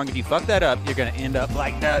that wrong, if you fuck that up, you're going to end up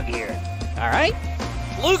like Doug here. All right?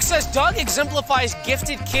 Realmer says Doug exemplifies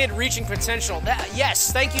gifted kid reaching potential.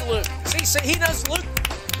 Yes, thank you, Luke. See, so he knows Luke.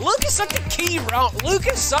 Luke is such a key realmer. Luke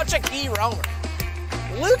is such a key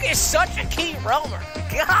realmer.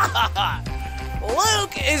 God,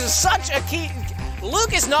 Luke is such a key.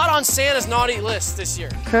 Luke is not on Santa's naughty list this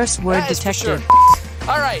year. Curse word detected. Sure.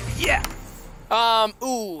 All right. Yeah.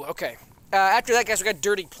 Okay. After that, guys, we got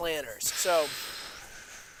dirty planners. So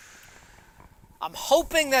I'm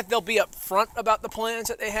hoping that they'll be upfront about the plans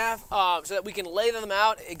that they have, so that we can lay them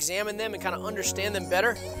out, examine them, and kind of understand them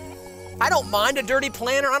better. I don't mind a dirty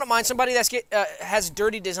planner. I don't mind somebody that has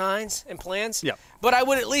dirty designs and plans. Yeah. But I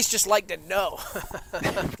would at least just like to know.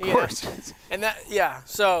 Of course. And that,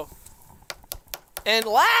 so. And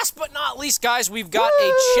last but not least, guys, we've got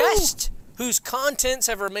a chest whose contents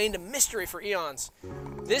have remained a mystery for eons.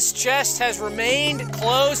 This chest has remained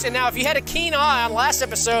closed, and now if you had a keen eye on last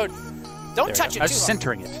episode, don't touch it I was too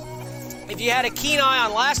centering it. If you had a keen eye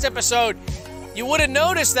on last episode, you would have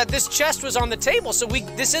noticed that this chest was on the table. So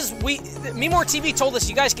MeMoreTV told us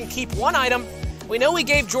you guys can keep one item. We know we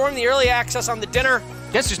gave Jordan the early access on the dinner.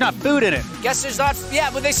 Guess there's not food in it. Guess there's not,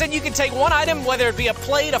 but they said you can take one item, whether it be a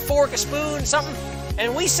plate, a fork, a spoon, something.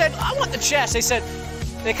 And we said, I want the chest. They said,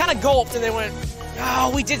 they kind of gulped and they went,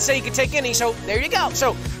 oh, we did say you could take any. So there you go.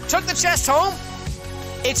 So took the chest home.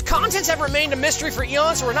 Its contents have remained a mystery for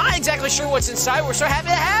eons, so we're not exactly sure what's inside. We're so happy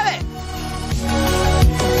to have it.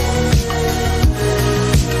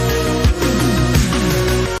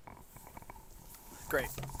 Great.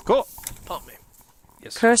 Cool. Pump me.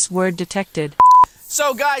 Yes. Curse word detected.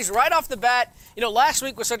 So, guys, right off the bat, last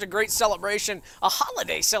week was such a great celebration, a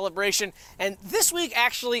holiday celebration, and this week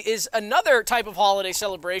actually is another type of holiday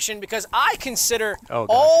celebration because I consider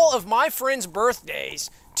all of my friends' birthdays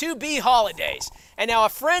to be holidays. And now a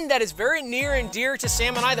friend that is very near and dear to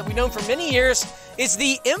Sam and I that we've known for many years is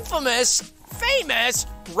the infamous, famous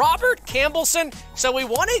Robert Campbellson. So we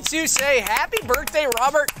wanted to say happy birthday,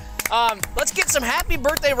 Robert. Let's get some happy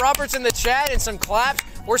birthday Roberts in the chat and some claps.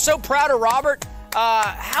 We're so proud of Robert.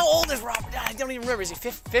 How old is Robert? I don't even remember. Is he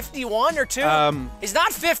 51 or 2? He's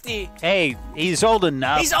not 50. Hey, he's old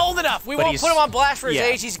enough. He's old enough. We won't put him on blast for his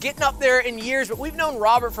age. He's getting up there in years, but we've known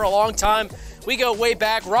Robert for a long time. We go way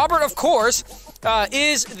back. Robert, of course,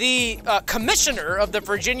 is the commissioner of the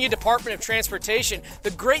Virginia Department of Transportation,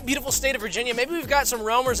 the great, beautiful state of Virginia. Maybe we've got some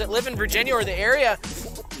realmers that live in Virginia or the area,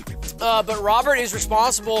 but Robert is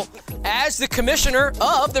responsible as the commissioner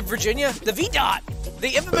of the VDOT.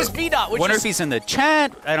 The infamous VDOT. Wonder if he's in the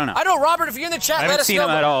chat. I don't know. I know, Robert, if you're in the chat, let us know. I haven't seen him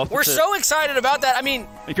at all. We're so excited about that. I mean,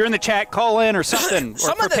 if you're in the chat, call in or something.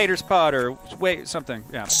 Or for Pater's Pod or something.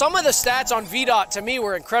 Yeah. Some of the stats on VDOT to me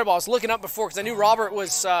were incredible. I was looking up before because I knew Robert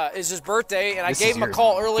is his birthday, and I gave him a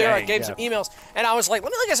call earlier. I gave some emails, and I was like,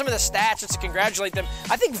 let me look at some of the stats just to congratulate them.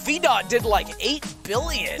 I think VDOT did like $8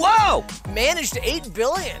 billion. Whoa! Managed $8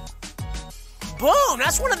 billion. Boom!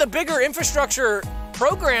 That's one of the bigger infrastructure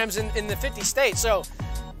programs in the 50 states. So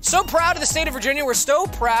proud of the state of Virginia. We're so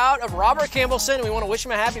proud of Robert Campbellson, and we want to wish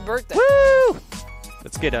him a happy birthday. Woo!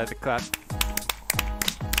 Let's get the clap.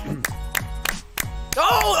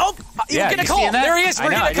 You get a call. There he is. We're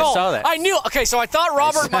getting a call. I just saw that. I knew. Okay, so I thought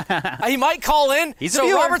Robert, he might call in. He's a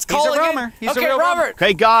viewer. Robert's calling He's a roamer. in. Okay, Robert.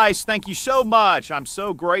 Hey, guys, thank you so much. I'm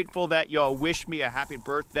so grateful that y'all wish me a happy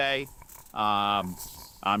birthday.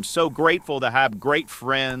 I'm so grateful to have great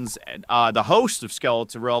friends, the host of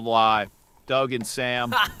Skeletoril Live, Doug and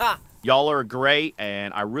Sam. Y'all are great,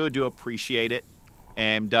 and I really do appreciate it.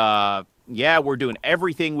 And, we're doing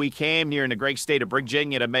everything we can here in the great state of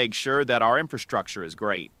Virginia to make sure that our infrastructure is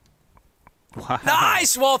great. Wow.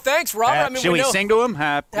 Nice. Well, thanks, Robert. Should we sing to him?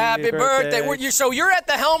 Happy birthday. So you're at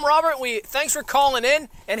the helm, Robert. Thanks for calling in,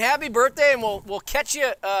 and happy birthday, and we'll catch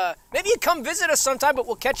you. Maybe you come visit us sometime, but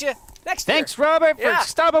we'll catch you next year. Thanks, Robert, for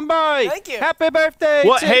stopping by. Thank you. Happy birthday.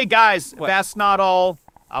 Well, hey, guys, that's not all.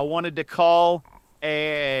 I wanted to call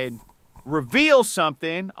and reveal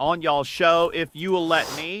something on y'all's show, if you will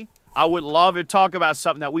let me. I would love to talk about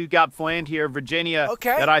something that we've got planned here in Virginia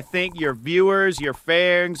that I think your viewers, your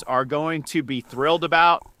fans are going to be thrilled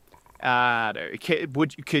about.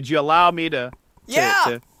 Could you allow me to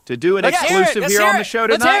do an exclusive here on the show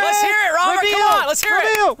tonight? Let's hear it, Robert. Come on, let's hear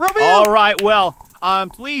it. Reveal. All right, well, I'm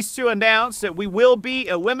pleased to announce that we will be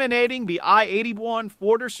eliminating the I-81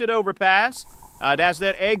 Fordershit overpass. That's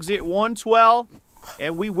that exit 112.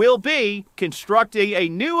 And we will be constructing a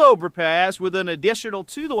new overpass with an additional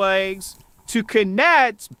 2 legs to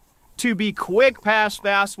connect to be quick past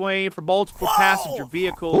fast lane for multiple passenger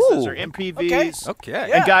vehicles. Those are MPVs.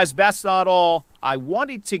 Okay. And guys, that's not all. I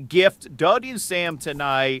wanted to gift Doug and Sam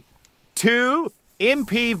tonight 2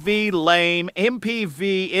 MPV Lame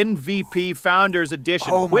MPV MVP Founders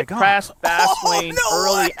Edition quick past fast lane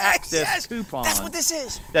early access coupons. That's what this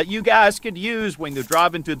is. That you guys can use when you're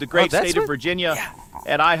driving through the great state of Virginia. Yeah.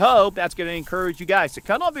 And I hope that's going to encourage you guys to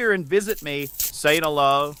come over here and visit me, say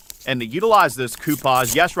hello, and to utilize this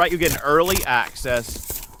coupons. Yes, right, you're getting early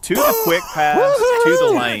access to the quick pass, to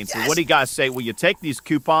the lane. So what do you guys say? Will you take these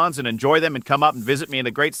coupons and enjoy them and come up and visit me in the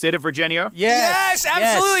great state of Virginia? Yes,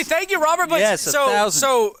 absolutely. Yes. Thank you, Robert. But yes, so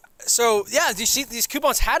do you see these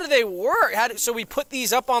coupons? How do they work? So we put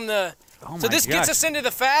these up on the... so this gets us into the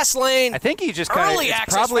fast lane. I think you just early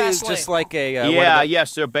access probably fast just lane. like a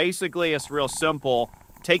So basically it's real simple.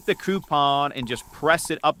 Take the coupon and just press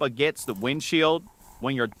it up against the windshield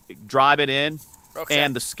when you're driving in. Okay.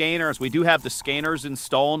 And the scanners, we do have the scanners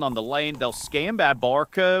installed on the lane. They'll scan that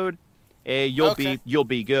barcode, you'll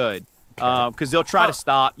be good. Because they'll try to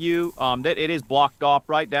stop you. That it is blocked off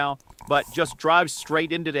right now, but just drive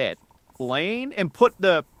straight into that lane and put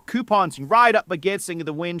the coupons right up against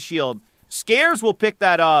the windshield. Scares will pick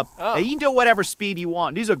that up. You can do whatever speed you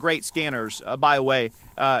want. These are great scanners, by the way.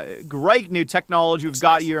 Great new technology we've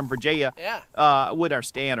got here in Virginia with our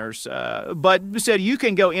scanners. But so you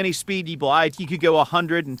can go any speed you like. You could go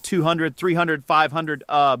 100 and 200, 300, 500.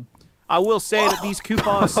 I will say that these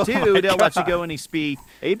coupons, too, they'll let you go any speed.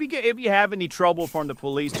 If you have any trouble from the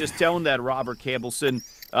police, just tell them that Robert Campbellson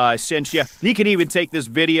sent you. You can even take this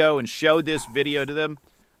video and show this video to them.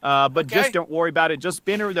 But just don't worry about it. Just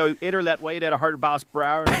enter that way at 100 miles per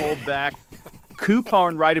hour and hold back.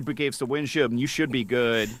 Coupon right up against the windshield, and you should be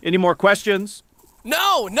good. Any more questions?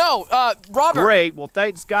 No. Robert. Great. Well,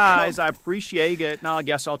 thanks, guys. I appreciate it. Now I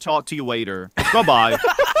guess I'll talk to you later. Bye-bye.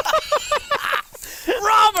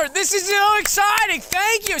 Robert, this is so exciting.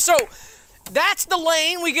 Thank you. So that's the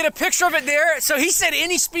lane. We get a picture of it there. So he said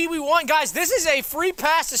any speed we want. Guys, this is a free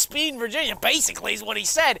pass to speed in Virginia, basically, is what he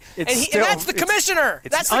said. And that's the commissioner.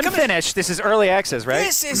 It's unfinished. This is early access, right?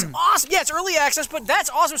 This is awesome. Yeah, it's early access, but that's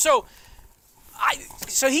awesome. So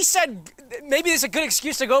he said maybe this is a good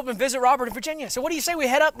excuse to go up and visit Robert in Virginia. So what do you say we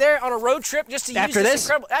head up there on a road trip just to use this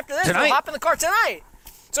incredible... After this, we'll hop in the car tonight.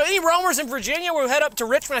 So any roamers in Virginia, we'll head up to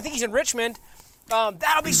Richmond. I think he's in Richmond.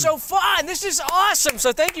 That'll be so fun. This is awesome.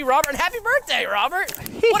 So thank you, Robert, and happy birthday, Robert.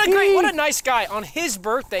 What a nice guy. On his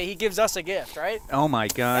birthday, he gives us a gift, right? Oh my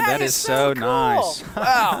God, that is so cool. Nice.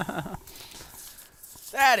 Wow.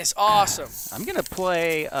 That is awesome. I'm gonna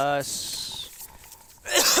play us.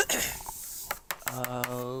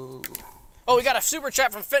 We got a super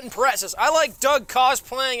chat from Fenton Perez. Says, I like Doug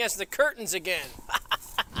cosplaying as the curtains again.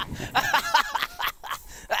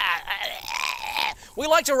 We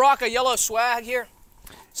like to rock a yellow swag here.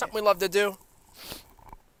 Something we love to do.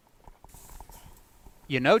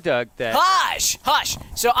 You know, Doug, that... Hush.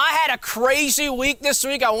 So I had a crazy week this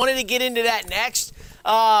week. I wanted to get into that next.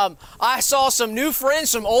 I saw some new friends,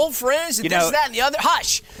 some old friends, and this, that, and the other.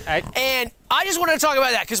 Hush. And I just wanted to talk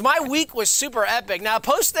about that because my week was super epic. Now,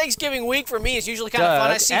 post-Thanksgiving week for me is usually kind of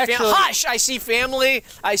fun. I see I see family.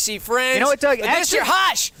 I see friends. You know what, Doug? But this year,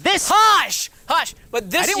 hush. But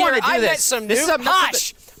this year, I met some new...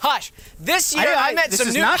 Hush. This year, I met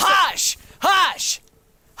some new...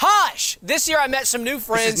 Hush. This year, I met some new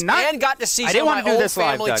friends and got to see some of my old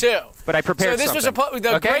family, too. But I prepared something. So this was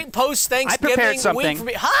a great post-Thanksgiving week for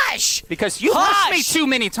me. Hush! Because you hushed me too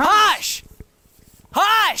many times.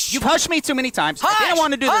 Hush! You've hushed me too many times. I didn't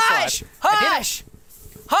want to do this live.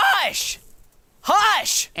 Hush!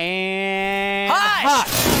 And hush!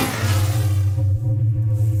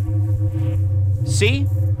 See?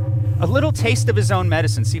 A little taste of his own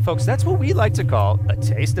medicine. See, folks, that's what we like to call a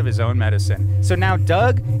taste of his own medicine. So now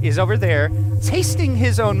Doug is over there tasting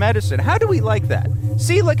his own medicine. How do we like that?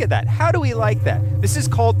 See, look at that. How do we like that? This is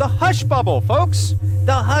called the hush bubble, folks.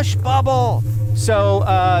 The hush bubble. So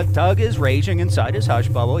Doug is raging inside his hush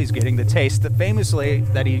bubble. He's getting the taste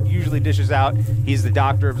that he usually dishes out. He's the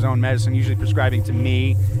doctor of his own medicine, usually prescribing to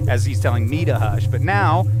me as he's telling me to hush. But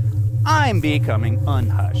now I'm becoming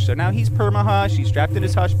unhushed. So now he's perma-hush, he's trapped in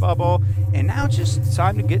his hush bubble, and now it's just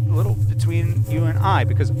time to get a little between you and I,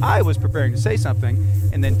 because I was preparing to say something,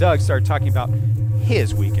 and then Doug started talking about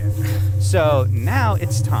his weekend. So now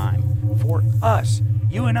it's time for us,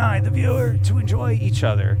 you and I, the viewer, to enjoy each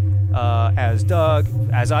other. As Doug,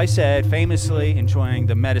 as I said, famously enjoying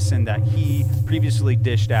the medicine that he previously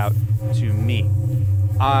dished out to me.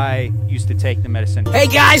 I used to take the medicine. Hey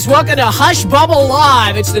guys, welcome to Hush Bubble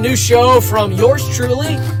Live. It's the new show from yours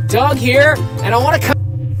truly, Doug here, and I want to come...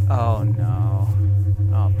 Oh no.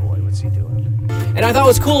 Oh boy, what's he doing? And I thought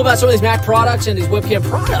what's cool about some of these Mac products and these webcam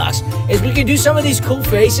products is we can do some of these cool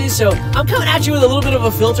faces. So I'm coming at you with a little bit of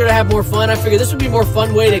a filter to have more fun. I figured this would be a more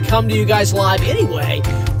fun way to come to you guys live anyway.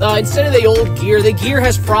 Instead of the old gear, the gear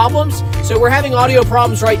has problems. So we're having audio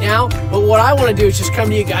problems right now. But what I want to do is just come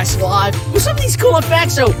to you guys live with some of these cool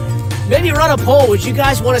effects. So maybe run a poll. Would you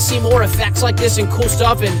guys want to see more effects like this and cool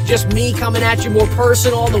stuff and just me coming at you more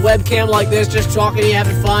personal on the webcam like this, just talking to you,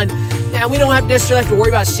 having fun? Now, we don't necessarily have to worry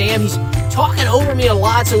about Sam. He's talking over me a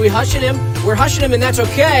lot, so we're hushing him, and that's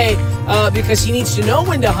okay because he needs to know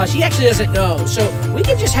when to hush. He actually doesn't know. So we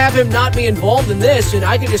can just have him not be involved in this, and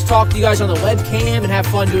I can just talk to you guys on the webcam and have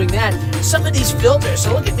fun doing that. Some of these filters,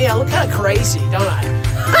 so look at me. I look kind of crazy, don't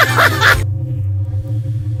I?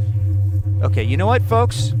 Okay, you know what,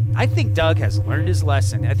 folks? I think Doug has learned his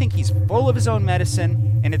lesson. I think he's full of his own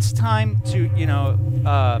medicine, and it's time to,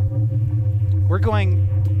 we're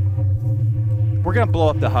going to blow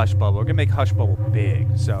up the hush bubble. We're going to make hush bubble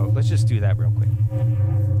big. So let's just do that real quick.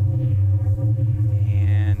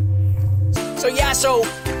 So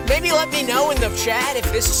maybe let me know in the chat if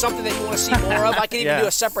this is something that you want to see more of. I can even do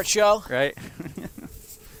a separate show. Right.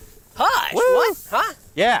 Hush. Woo. What? Huh?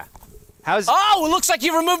 Yeah. Oh, it looks like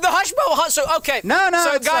you removed the Hush Bubble. So, okay. No.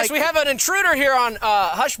 So, it's guys, like... we have an intruder here on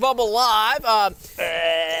Hush Bubble Live.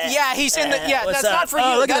 Yeah, he's in the... Yeah, that's not for you.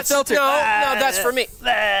 Oh, look at that filter. No, that's for me.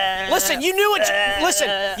 Listen, you knew it.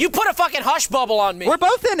 Listen, you put a fucking Hush Bubble on me. We're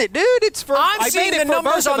both in it, dude. It's for... I'm seeing the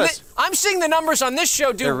numbers on this. I'm seeing the numbers on this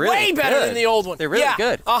show do really way better good. than the old one. They're really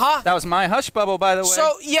good. Uh-huh. That was my Hush Bubble, by the way.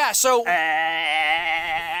 So...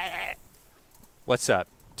 What's up?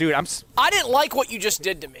 Dude, I didn't like what you just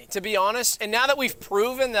did to me, to be honest. And now that we've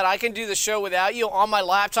proven that I can do the show without you on my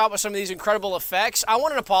laptop with some of these incredible effects, I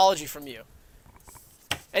want an apology from you.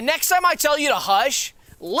 And next time I tell you to hush,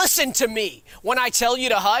 listen to me. When I tell you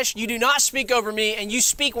to hush, you do not speak over me, and you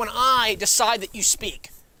speak when I decide that you speak.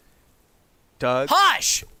 Doug?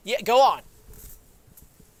 Hush! Yeah, go on.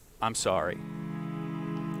 I'm sorry.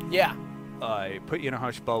 Yeah. I put you in a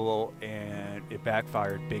hush bubble, and it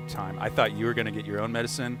backfired big time. I thought you were going to get your own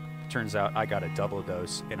medicine. Turns out I got a double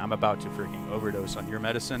dose, and I'm about to freaking overdose on your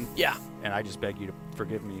medicine. Yeah. And I just beg you to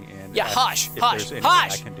forgive me. And yeah, hush.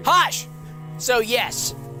 So,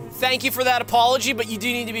 yes, thank you for that apology, but you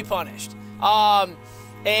do need to be punished. And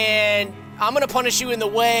I'm going to punish you in the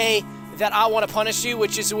way that I want to punish you,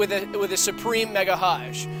 which is with a supreme mega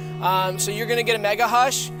hush. So you're going to get a mega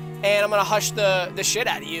hush, and I'm going to hush the shit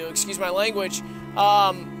out of you, excuse my language.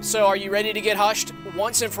 So are you ready to get hushed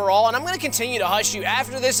once and for all? And I'm going to continue to hush you.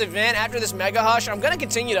 After this event, after this mega hush, I'm going to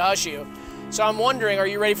continue to hush you. So I'm wondering, are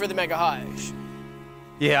you ready for the mega hush?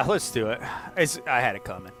 Yeah, let's do it. I had it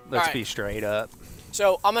coming. Let's be straight up.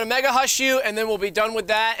 So I'm going to mega hush you, and then we'll be done with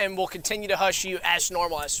that, and we'll continue to hush you as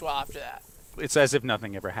normal as well after that. It's as if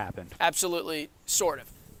nothing ever happened. Absolutely, sort of.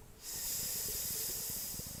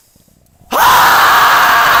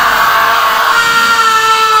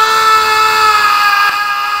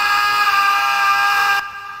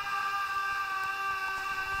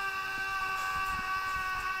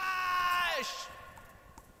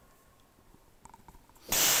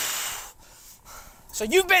 So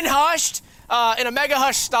you've been hushed in a mega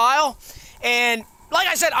hush style, and like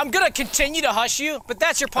I said, I'm going to continue to hush you, but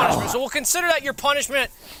that's your punishment. So we'll consider that your punishment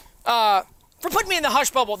for putting me in the hush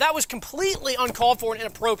bubble. That was completely uncalled for and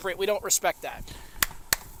inappropriate. We don't respect that.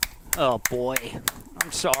 Oh, boy.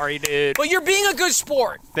 I'm sorry, dude. But you're being a good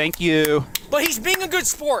sport. Thank you. But he's being a good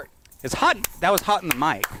sport. It's hot. That was hot in the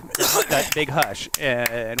mic. That big hush.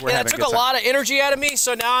 And we're having that took a lot of energy out of me,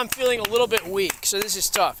 so now I'm feeling a little bit weak. So this is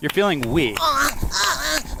tough. You're feeling weak. Want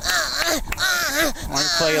to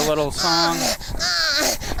play a little song?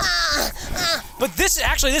 But this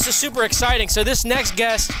is super exciting. So this next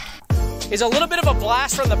guest is a little bit of a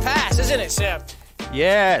blast from the past, isn't it, Sam?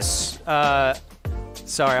 Yes.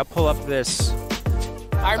 Sorry, I'll pull up this.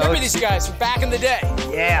 I remember these guys from back in the day.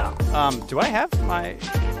 Yeah. Do I have my...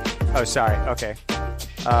 Oh, sorry. Okay.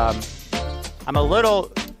 I'm a little...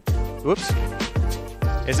 Whoops.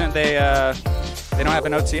 Isn't they don't have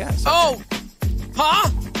an OTS. Oh! Huh?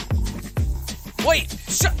 Wait.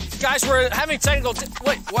 Guys, we're having technical...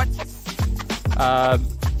 Wait, what?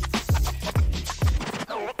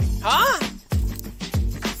 Huh?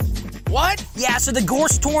 What? Yeah, so the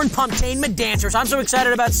Gorse-Torn Pumptainment Dancers. I'm so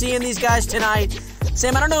excited about seeing these guys tonight.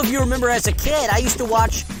 Sam, I don't know if you remember as a kid, I used to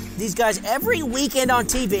watch these guys every weekend on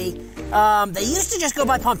TV. They used to just go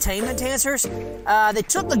by Pumptainment Dancers. They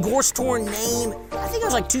took the Gorse-Torn name, I think it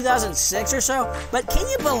was like 2006 or so. But can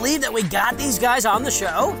you believe that we got these guys on the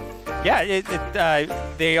show? Yeah,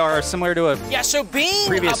 they are similar to a Yeah, so being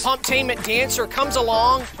a Pumptainment dancer comes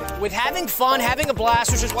along with having fun, having a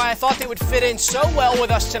blast, which is why I thought they would fit in so well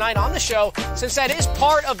with us tonight on the show, since that is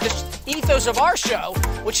part of the ethos of our show,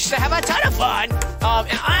 which is to have a ton of fun.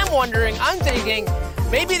 And I'm thinking,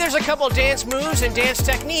 maybe there's a couple dance moves and dance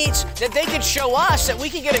techniques that they could show us that we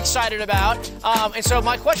could get excited about. And so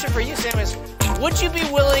my question for you, Sam, is would you be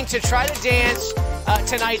willing to try to dance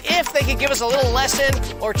tonight if they could give us a little lesson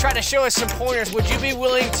or try to show us some pointers? Would you be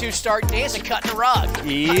willing to start dancing, cutting a rug?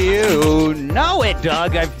 You know it,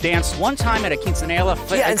 Doug. I've danced one time at a quinceanera.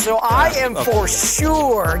 Yeah, and so I am for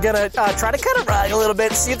sure gonna try to cut a rug a little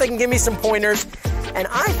bit, see if they can give me some pointers. And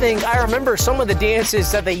I think I remember some of the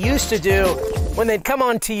dances that they used to do when they'd come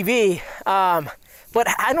on TV. But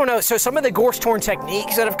I don't know, so some of the Gorse-Torn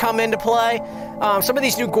techniques that have come into play, some of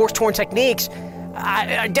these new Gorse-Torn techniques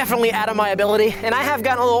are definitely out of my ability. And I have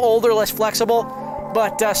gotten a little older, less flexible,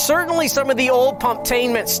 but certainly some of the old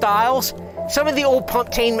Pumptainment styles, some of the old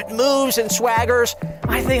Pumptainment moves and swaggers,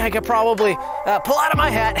 I think I could probably pull out of my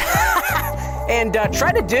hat and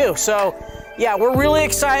try to do. So, Yeah, we're really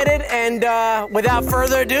excited, and without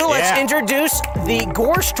further ado, let's introduce the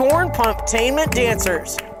Gorsh TornLeaders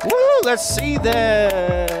dancers. Woo, let's see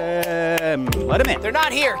them. Let them in. They're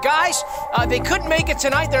not here. Guys, they couldn't make it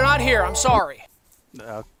tonight. They're not here. I'm sorry.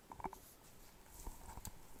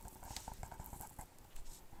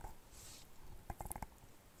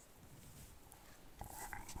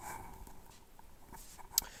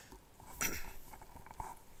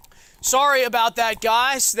 Sorry about that,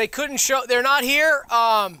 guys. They couldn't show. They're not here.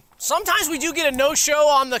 Sometimes we do get a no-show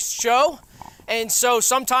on the show, and so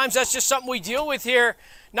sometimes that's just something we deal with here.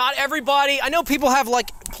 Not everybody. I know people have like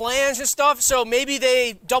plans and stuff, so maybe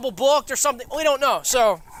they double booked or something. We don't know.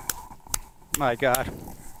 So. My God.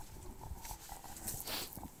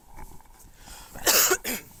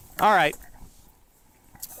 All right.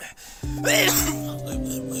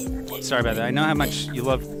 Sorry about that. I know how much you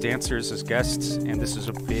love dancers as guests, and this is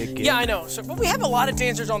a big game. Yeah, I know. So, but we have a lot of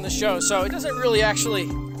dancers on the show, so it doesn't really actually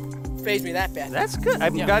faze me that bad. That's good.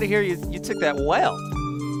 I've got to hear you took that well.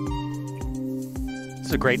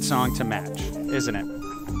 It's a great song to match, isn't it?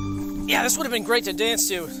 Yeah, this would have been great to dance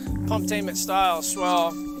to. Pumptainment style,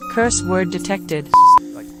 swell. Curse word detected.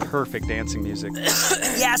 Like perfect dancing music.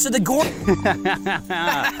 Yeah, so the Gorsh...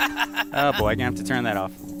 Oh boy, I'm gonna have to turn that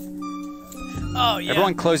off. Oh, yeah.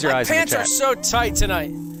 Everyone close your eyes in the pants chat. are so tight tonight.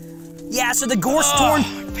 Yeah, so the Gorsh Torn...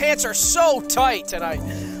 Pants are so tight tonight.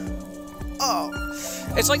 Oh.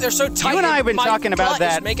 It's like they're so tight. You and I have been talking about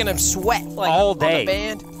that making them sweat like, all day. On the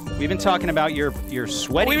band. We've been talking about your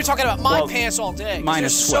sweaty. We've been talking about my pants all day. Mine are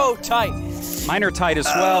is so tight. Mine are tight as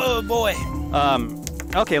well. Oh, boy.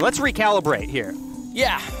 Okay, let's recalibrate here.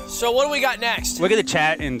 Yeah. So what do we got next? Look at the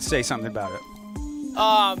chat and say something about it.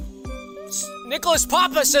 Nicholas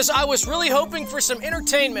Papa says, I was really hoping for some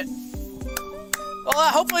entertainment. Well,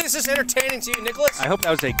 hopefully this is entertaining to you, Nicholas. I hope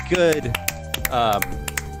that was a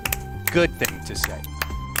good thing to say.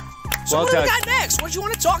 So well, what Doug, do we got next? What do you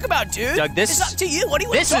want to talk about, dude? Doug, this is up to you. What do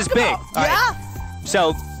you want to talk about? This is big. All yeah? right.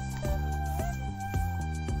 So,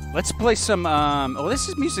 let's play some,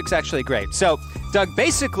 this music's actually great. So, Doug,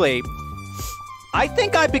 basically, I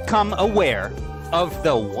think I've become aware of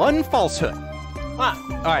the one falsehood. Huh.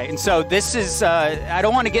 All right, and so this is, I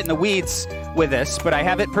don't want to get in the weeds with this, but I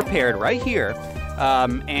have it prepared right here.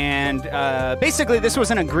 Basically, this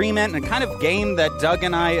was an agreement and a kind of game that Doug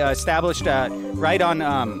and I established right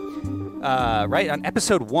on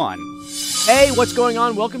episode 1. Hey, what's going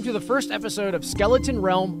on? Welcome to the first episode of Skeleton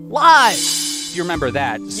Realm Live. You remember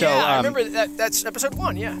that? So, yeah, I remember that. That's episode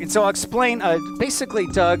 1. Yeah. And so I'll explain. Basically,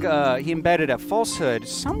 Doug, he embedded a falsehood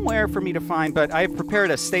somewhere for me to find, but I have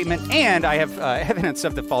prepared a statement and I have evidence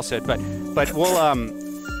of the falsehood. But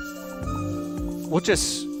we'll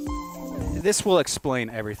just. This will explain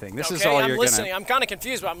everything. This is all you're listening. I'm kind of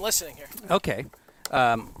confused, but I'm listening here. Okay.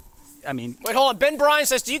 Wait, hold on. Ben Bryan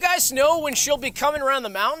says, do you guys know when she'll be coming around the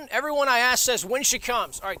mountain? Everyone I ask says when she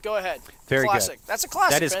comes. All right, go ahead. Very classic. good. That's a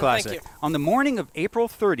classic, That is Ben. classic. Thank you. On the morning of April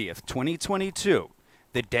 30th, 2022,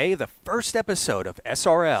 the day of the first episode of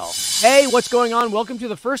SRL. Hey, what's going on? Welcome to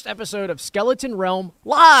the first episode of Skeleton Realm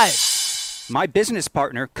Live. My business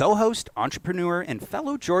partner, co-host, entrepreneur, and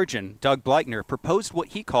fellow Georgian, Doug Bleichner, proposed what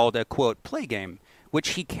he called a, quote, play game,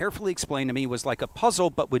 which he carefully explained to me was like a puzzle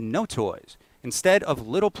but with no toys. Instead of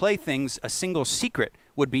little playthings, a single secret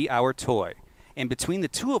would be our toy. And between the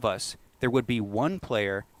two of us, there would be one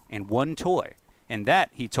player and one toy. And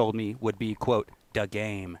that, he told me, would be, quote, the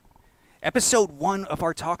game. Episode 1 of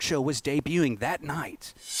our talk show was debuting that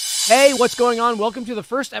night. Hey, what's going on? Welcome to the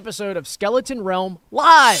first episode of Skeleton Realm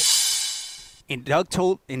Live. And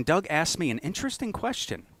Doug asked me an interesting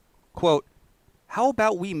question. Quote, how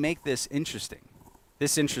about we make this interesting?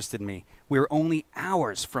 This interested me. We're only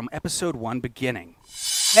hours from episode 1 beginning.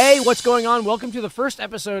 Hey, what's going on? Welcome to the first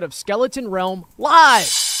episode of Skeleton Realm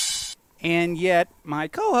Live. And yet, my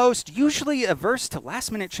co-host, usually averse to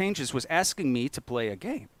last-minute changes, was asking me to play a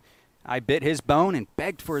game. I bit his bone and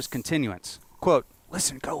begged for his continuance. Quote,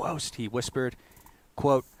 listen, co-host, he whispered.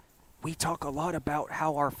 Quote, we talk a lot about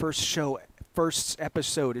how our first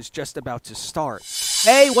episode is just about to start.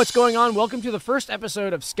 Hey, what's going on? Welcome to the first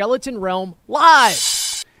episode of Skeleton Realm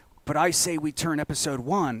Live. But I say we turn episode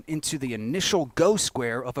 1 into the initial go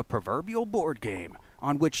square of a proverbial board game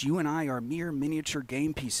on which you and I are mere miniature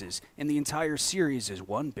game pieces, and the entire series is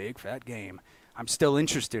one big fat game. I'm still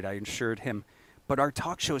interested, I assured him, but our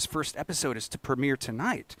talk show's first episode is to premiere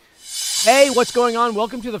tonight. Hey, what's going on?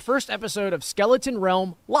 Welcome to the first episode of Skeleton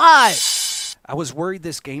Realm Live. I was worried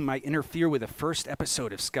this game might interfere with the first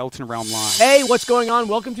episode of Skeleton Realm Live. Hey, what's going on?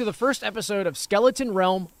 Welcome to the first episode of Skeleton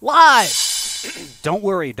Realm Live. Don't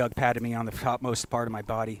worry, Doug patted me on the topmost part of my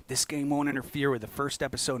body. This game won't interfere with the first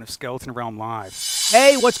episode of Skeleton Realm Live.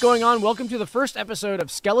 Hey, what's going on? Welcome to the first episode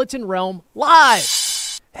of Skeleton Realm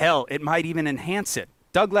Live. Hell, it might even enhance it.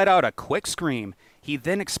 Doug let out a quick scream. He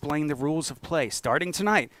then explained the rules of play, starting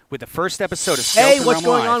tonight with the first episode of Skeleton Realm Live. Hey, what's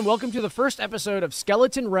going on? Welcome to the first episode of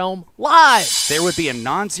Skeleton Realm Live. There would be a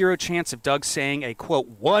non-zero chance of Doug saying a, quote,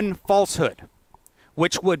 one falsehood,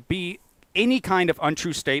 which would be any kind of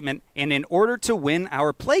untrue statement, and in order to win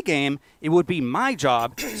our play game, it would be my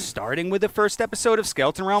job, starting with the first episode of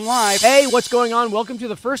Skeleton Realm Live. Hey, what's going on? Welcome to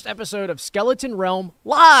the first episode of Skeleton Realm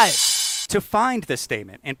Live. To find the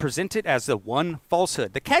statement and present it as the one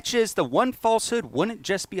falsehood. The catch is the one falsehood wouldn't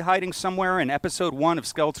just be hiding somewhere in episode 1 of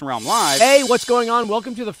Skeleton Realm Live. Hey, what's going on?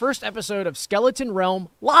 Welcome to the first episode of Skeleton Realm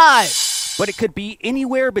Live. But it could be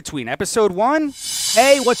anywhere between episode 1.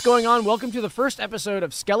 Hey, what's going on? Welcome to the first episode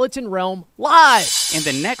of Skeleton Realm Live. In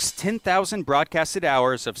the next 10,000 broadcasted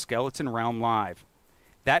hours of Skeleton Realm Live.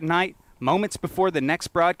 That night, moments before the next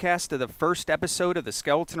broadcast of the first episode of the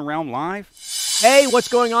Skeleton Realm Live. Hey, what's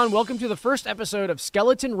going on? Welcome to the first episode of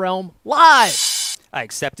Skeleton Realm Live. I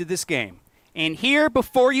accepted this game. And here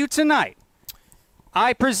before you tonight,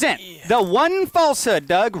 I present the one falsehood,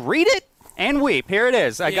 Doug. Read it and weep. Here it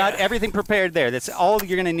is. I got everything prepared there. That's all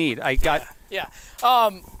you're going to need. I got... Yeah.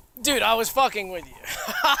 Dude, I was fucking with you.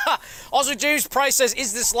 Also, James Price says,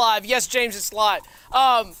 is this live? Yes, James, it's live.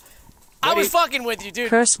 I was fucking with you, dude.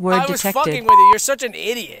 Curse word I was detected. fucking with you. You're such an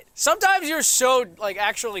idiot. Sometimes you're so, like,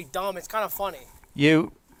 actually dumb. It's kind of funny. I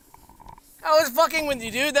was fucking with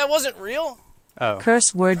you, dude. That wasn't real. Oh.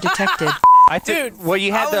 Curse word detected. Dude, well,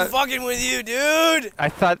 you had I was fucking with you, dude. I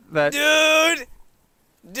thought that...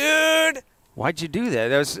 Dude. Why'd you do that?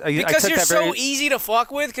 That was Because you're so easy to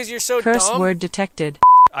fuck with, because you're so Curse dumb. word detected.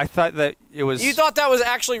 I thought that it was... You thought that was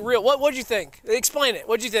actually real. What'd you think? Explain it.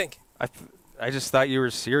 What'd you think? I just thought you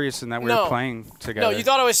were serious and that we were playing together. No, you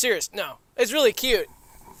thought I was serious. No. It's really cute.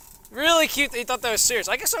 Really cute that you thought that was serious.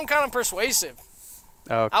 I guess I'm kind of persuasive.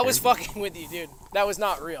 Okay. I was fucking with you, dude. That was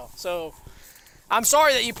not real. So, I'm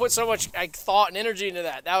sorry that you put so much thought and energy into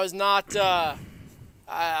that. That was not,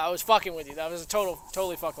 I was fucking with you. That was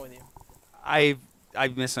totally fucking with you. I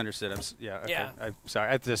misunderstood. I'm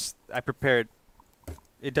sorry. I prepared.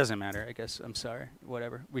 It doesn't matter, I guess. I'm sorry.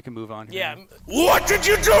 Whatever. We can move on here. Yeah. What did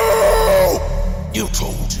you do? You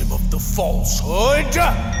told him of the falsehood.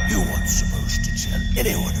 You weren't supposed to tell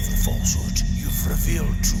anyone of the falsehood. You've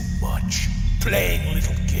revealed too much. Playing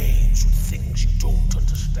little games with things you don't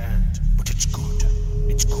understand. But it's good.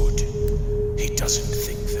 It's good. He doesn't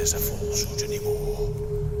think there's a falsehood anymore.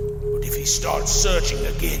 But if he starts searching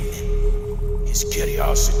again, his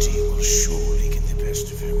curiosity will surely get the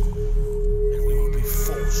best of him. And we will be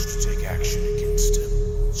forced to take action against him.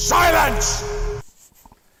 Silence!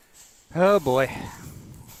 Oh, boy.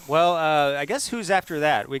 Well, I guess who's after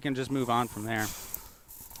that? We can just move on from there.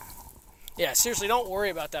 Yeah, seriously, don't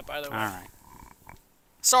worry about that, by the way. All right.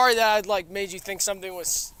 Sorry that I made you think something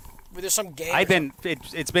was... There's some game.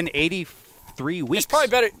 It's been 83 weeks. It's probably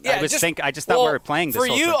better. Yeah, I just thought we were playing this for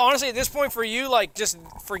whole you, time. honestly, at this point, for you, just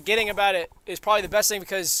forgetting about it is probably the best thing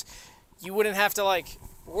because you wouldn't have to,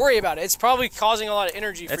 worry about it. It's probably causing a lot of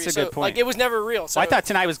energy for you. That's a good point. It was never real. So Well, I thought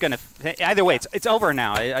tonight was going to... Either way, it's over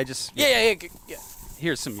now. I just... Yeah.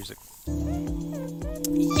 Here's some music.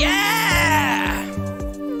 Yeah!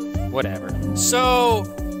 Whatever. So,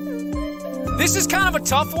 this is kind of a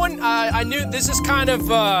tough one. I knew this is kind of,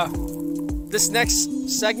 this next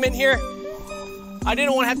segment here. I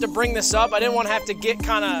didn't want to have to bring this up. I didn't want to have to get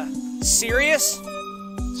kind of serious.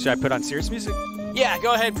 Should I put on serious music? Yeah,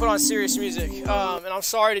 go ahead and put on serious music. And I'm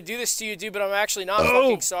sorry to do this to you, dude, but I'm actually not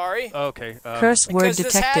fucking sorry. Okay. Curse word Because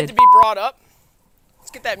this had detected. to be brought up.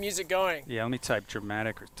 Let's get that music going. Yeah, let me type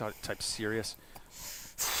dramatic or type serious.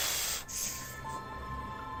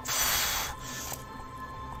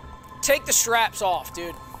 Take the straps off,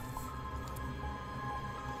 dude.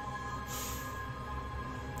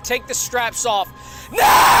 Take the straps off.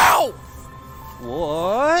 Now!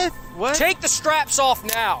 What? Take the straps off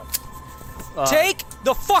now. Take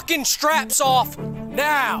the fucking straps off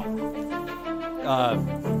now.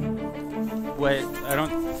 Wait, I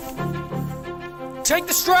don't... Take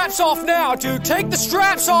the straps off now, dude. Take the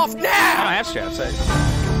straps off I don't now. have straps.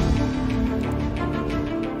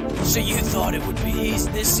 So you thought it would be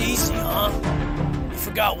this easy, huh? You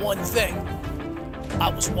forgot one thing. I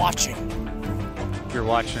was watching. You're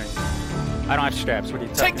watching. I don't have straps. What are you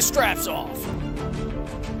talking Take the straps off.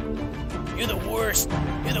 You're the worst.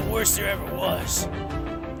 You're the worst there ever was.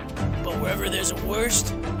 But wherever there's a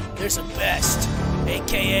worst, there's a best.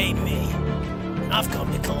 AKA me. And I've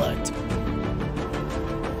come to collect.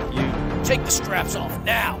 You Take the straps off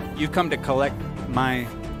now. You've come to collect my...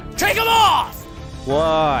 Take them off!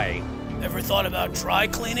 Why? Ever thought about dry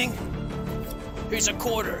cleaning? Here's a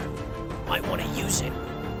quarter. Might want to use it.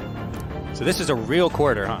 So this is a real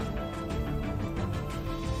quarter, huh?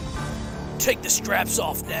 Take the straps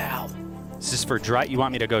off now. This is for dry... You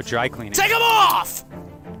want me to go dry cleaning? Take them off!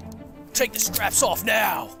 Take the straps off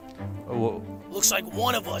now. Oh, Looks like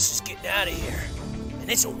one of us is getting out of here. And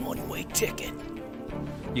it's a one-way ticket.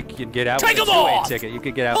 you can get out Take with a 'em two-way off! ticket. You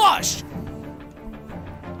could get out... Hush!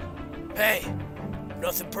 Hey,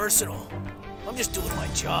 nothing personal. I'm just doing my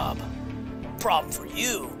job. Problem for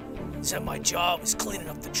you is that my job is cleaning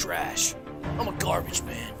up the trash. I'm a garbage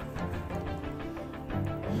man.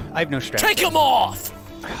 I have no straps. Take them off!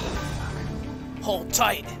 Hold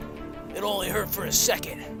tight. It'll only hurt for a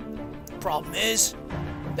second. Problem is,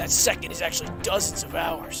 that second is actually dozens of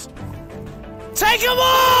hours. Take them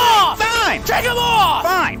off! Fine! Take them off!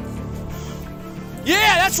 Fine!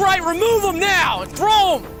 Yeah, that's right. Remove them now and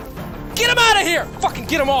throw them. Get them out of here. Fucking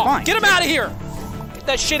get them off. Fine. Get them out of here. Get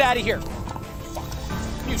that shit out of here. Fuck.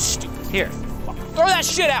 You stupid. Here. Fuck. Throw that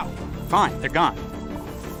shit out. Fine, they're gone.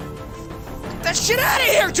 Get that shit out of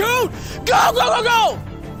here, dude. Go, go, go, go.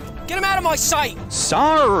 Get them out of my sight.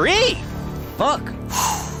 Sorry! Fuck.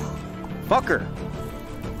 Fucker.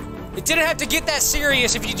 It didn't have to get that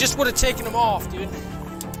serious if you just would have taken them off, dude. Okay,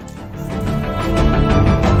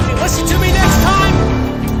 listen to me next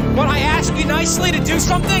time when I ask you nicely to do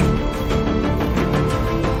something.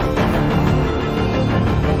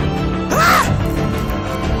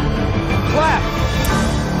 Clap!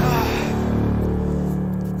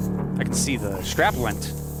 I can see the strap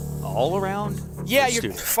went all around. Yeah, the you're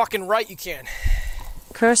studio. fucking right, you can.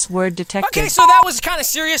 Curse word detected. Okay, so that was kind of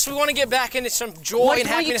serious. We want to get back into some joy Why and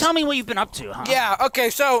don't you happiness. tell me what you've been up to, huh? Yeah, okay,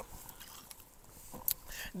 so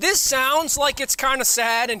this sounds like it's kind of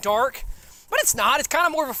sad and dark, but it's not. It's kind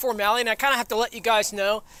of more of a formality, and I kind of have to let you guys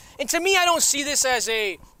know. And to me, I don't see this as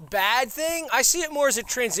a bad thing. I see it more as a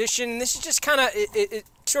transition. This is just kind of, it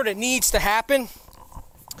sort of needs to happen.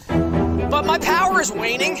 But my power is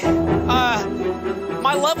waning.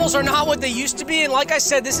 My levels are not what they used to be, and like I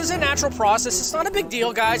said, this is a natural process. It's not a big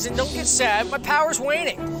deal, guys, and don't get sad. My power's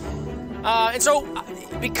waning. And so,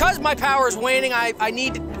 because my power is waning, I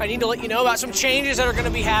need to let you know about some changes that are going to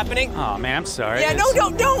be happening. Oh man, I'm sorry. Yeah, no,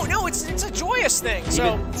 it's a joyous thing.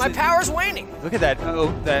 So my power's waning. Look at that!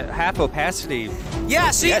 Oh, that half opacity. Yeah,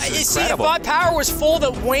 see, Yes, it's you see, if incredible. my power was full, the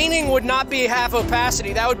waning would not be half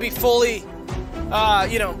opacity. That would be fully,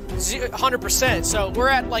 100%. So we're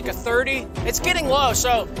at like a 30. It's getting low,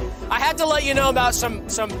 so I had to let you know about some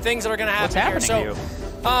things that are going to happen What's happening here.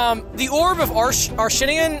 to So, the orb of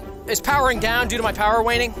Arshinian is powering down due to my power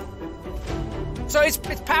waning. So it's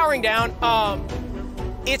powering down.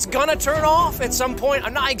 It's gonna turn off at some point.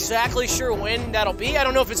 I'm not exactly sure when that'll be. I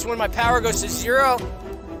don't know if it's when my power goes to 0,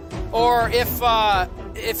 or if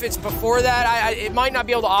it's before that. It might not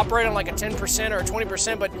be able to operate on like a 10% or a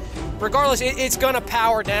 20%, but regardless, it's gonna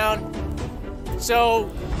power down.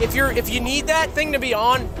 So if you need that thing to be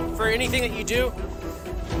on for anything that you do,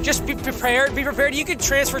 just be prepared. Be prepared. You could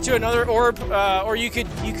transfer to another orb, or you could.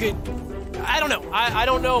 I don't know. I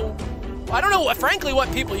don't know. I don't know, frankly, what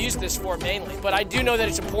people use this for mainly, but I do know that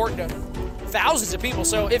it's important to thousands of people.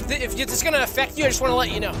 So if it's going to affect you, I just want to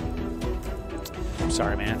let you know. I'm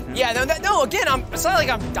sorry, man. Yeah, no. Again, it's not like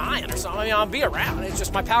I'm dying or something. I mean, I'll be around. It's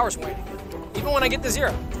just my power's waning, even when I get to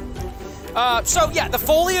 0. So yeah, the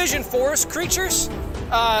foliage and forest creatures,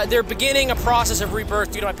 they're beginning a process of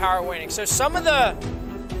rebirth due to my power waning. So some of the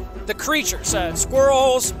creatures,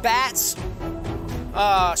 squirrels, bats,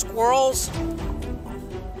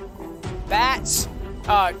 bats,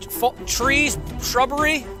 trees,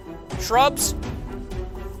 shrubs,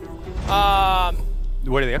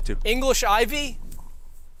 What are they up to? English ivy.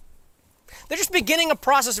 They're just beginning a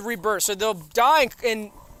process of rebirth. So they'll die and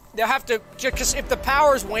they'll have to, because if the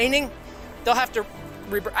power is waning, they'll have to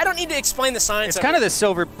rebirth. I don't need to explain the science It's kind of the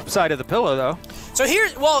silver side of the pillow, though. So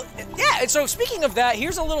and so speaking of that,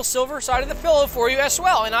 here's a little silver side of the pillow for you as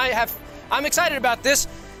well. And I'm excited about this.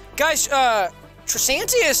 Guys,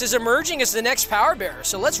 Trisantius is emerging as the next power bearer.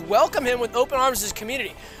 So let's welcome him with open arms as a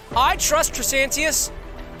community. I trust Trisantius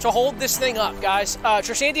to hold this thing up, guys.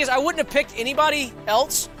 Trisantius, I wouldn't have picked anybody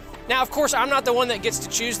else. Now, of course, I'm not the one that gets to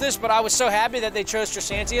choose this, but I was so happy that they chose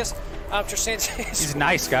Trisantius. He's a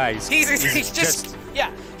nice guy. He's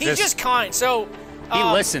just kind. So he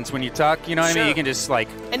listens when you talk. You know what I mean? You can just like.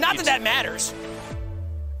 And not that matters.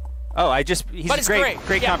 Oh, he's But it's great.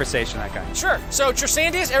 Great Yeah. conversation, that guy. Sure. So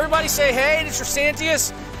Trisantius, everybody say hey to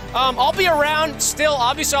Trisantius. I'll be around still.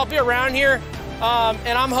 Obviously, I'll be around here.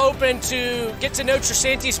 And I'm hoping to get to know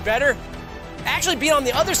Trisantius better. actually being on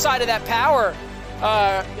the other side of that power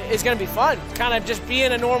is going to be fun. Kind of just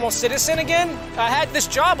being a normal citizen again. This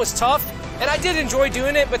job was tough, and I did enjoy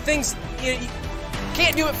doing it, but things, you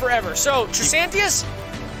can't do it forever. So, Trisantius,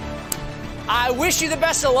 I wish you the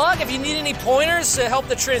best of luck. If you need any pointers to help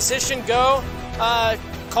the transition go,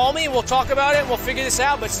 call me and we'll talk about it and we'll figure this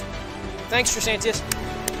out. But thanks, Trisantius.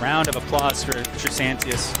 Round of applause for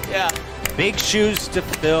Trisantius. Yeah. Big shoes to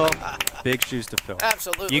fill. Big shoes to fill.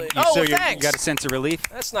 Absolutely. So thanks. You got a sense of relief?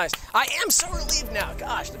 That's nice. I am so relieved now.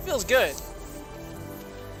 Gosh, that feels good.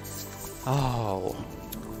 Oh.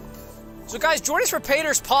 So, guys, join us for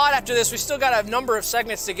Pater's Pod after this. We still got a number of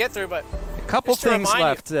segments to get through, but a couple things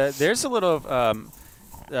left. There's a little.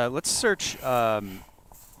 Let's search.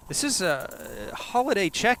 This is a holiday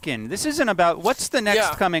check-in. This isn't about what's the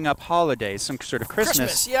next coming up holiday, some sort of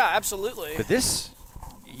Christmas. Yeah, absolutely. But this,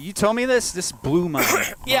 you told me this blew my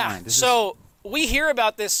mind. Yeah. We hear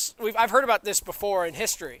about this. I've heard about this before in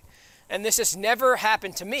history, and this has never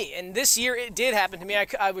happened to me. And this year it did happen to me.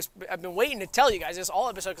 I've been waiting to tell you guys this all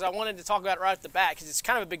episode because I wanted to talk about it right off the bat because it's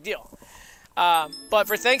kind of a big deal. But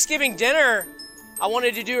for Thanksgiving dinner, I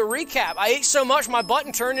wanted to do a recap. I ate so much my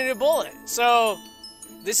button turned into a bullet. So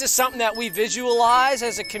this is something that we visualize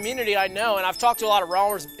as a community, I know, and I've talked to a lot of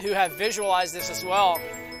Realmers who have visualized this as well.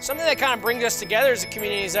 Something that kind of brings us together as a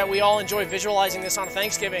community is that we all enjoy visualizing this on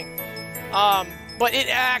Thanksgiving. But it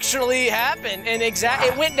actually happened, and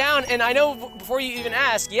it went down, and I know before you even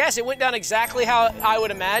ask, yes, it went down exactly how I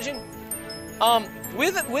would imagine,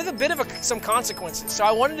 with a bit of some consequences. So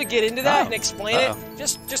I wanted to get into that and explain it,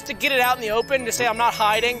 just to get it out in the open, to say I'm not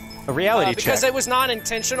hiding. A reality check. Because it was not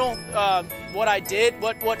intentional, what I did,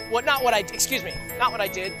 not what I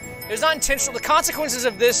did. It was not intentional. The consequences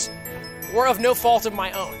of this were of no fault of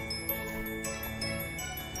my own.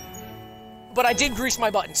 But I did grease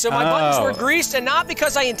my buttons. So my buttons were greased, and not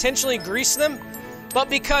because I intentionally greased them, but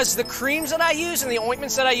because the creams that I use and the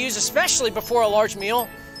ointments that I use, especially before a large meal,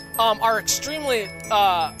 are extremely,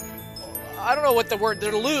 I don't know what the word,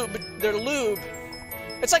 they're lube.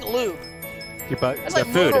 It's like lube. It's like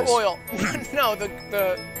motor oil. No,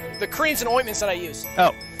 the creams and ointments that I use.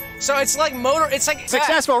 Oh. So it's like it's like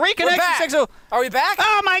successful reconnection. Are we back?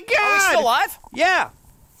 Oh my God! Are we still live? Yeah.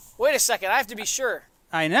 Wait a second, I have to be sure.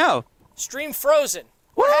 I know. Stream frozen.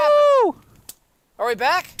 What happened? Are we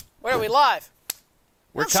back? Wait, are we live?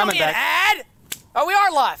 We're coming back. An ad? Oh, we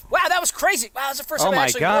are live. Wow, that was crazy. Wow, that's the first time I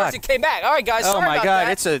actually worked and came back. All right, guys, sorry about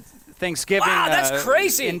that. It's a Thanksgiving. Wow, that's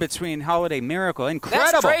crazy. In between holiday miracle.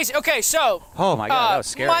 Incredible. That's crazy. Okay, so. Oh my God, that was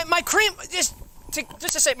scary. My cream, just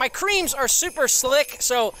to say, my creams are super slick,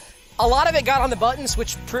 so a lot of it got on the buttons,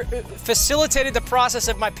 which facilitated the process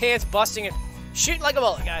of my pants busting and shooting like a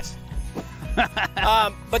bullet, guys.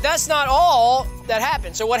 But that's not all that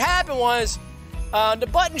happened. So what happened was the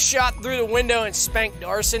button shot through the window and spanked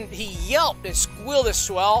Darson. He yelped and squealed as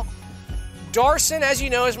swell. Darson, as you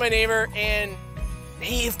know, is my neighbor, and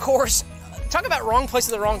he, of course, talk about wrong place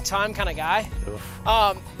at the wrong time kind of guy,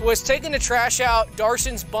 was taking the trash out.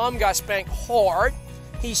 Darson's bum got spanked hard.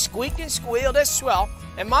 He squeaked and squealed as swell.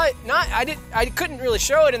 And I couldn't really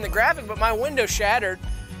show it in the graphic, but my window shattered.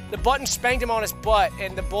 The button spanked him on his butt,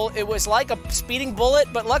 and it was like a speeding bullet,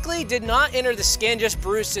 but luckily did not enter the skin, just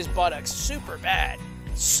bruised his buttocks. Super bad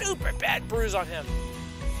bruise on him.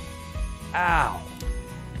 Ow.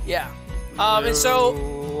 Yeah. And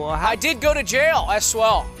so I did go to jail as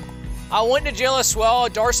well. I went to jail as well.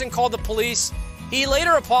 Darson called the police. He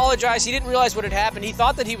later apologized. He didn't realize what had happened. He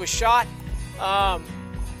thought that he was shot.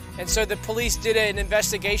 And so the police did an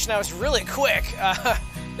investigation. I was really quick.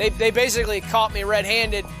 They basically caught me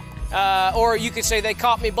red-handed, or you could say they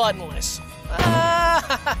caught me buttonless.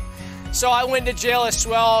 So I went to jail as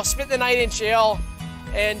well, spent the night in jail,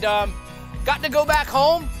 and got to go back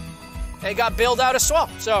home and got bailed out as well.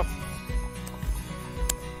 So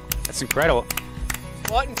that's incredible.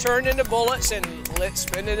 Button turned into bullets and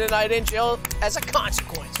spending the night in jail as a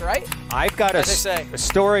consequence, right? I've got a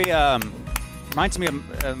story. Reminds me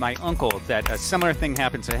of my uncle, that a similar thing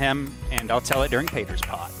happened to him, and I'll tell it during Pater's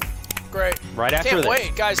Pod. Great. Right after this. Can't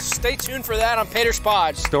wait, guys. Stay tuned for that on Pater's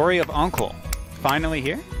Pod. Story of Uncle. Finally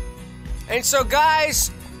here. And so,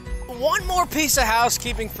 guys, one more piece of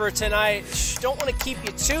housekeeping for tonight. Don't want to keep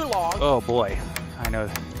you too long. Oh, boy. I know.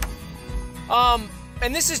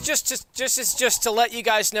 And this is just to let you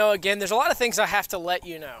guys know, again, there's a lot of things I have to let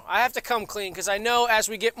you know. I have to come clean, because I know as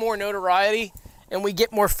we get more notoriety and we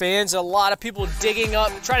get more fans, a lot of people digging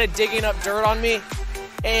up dirt on me,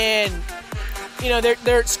 and you know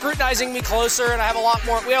they're scrutinizing me closer, and we have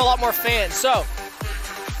a lot more fans. So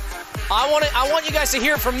I want you guys to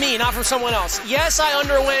hear it from me, not from someone else. Yes, I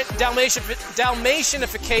underwent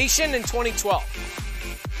Dalmatianification in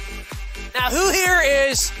 2012. Now, who here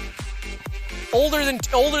is older than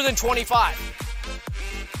 25?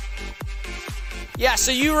 Yeah,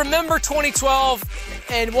 so you remember 2012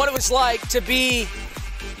 and what it was like to be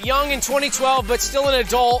young in 2012, but still an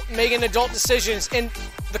adult, making adult decisions. And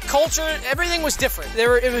the culture, everything was different.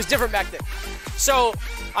 It was different back then. So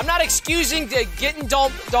I'm not excusing getting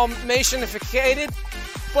Dalmatianificated,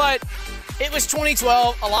 but it was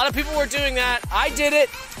 2012. A lot of people were doing that. I did it,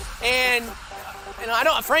 and I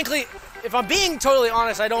don't. Frankly, if I'm being totally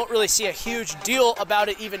honest, I don't really see a huge deal about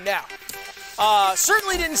it even now.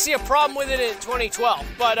 Certainly didn't see a problem with it in 2012,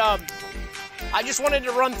 but I just wanted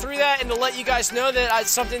to run through that and to let you guys know that it's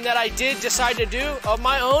something that I did decide to do of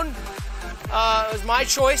my own. It was my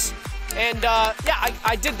choice, and yeah,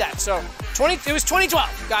 I did that. So it was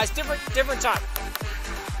 2012, guys. Different time.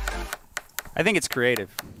 I think it's creative.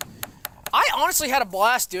 I honestly had a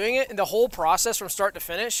blast doing it, and the whole process from start to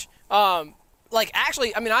finish.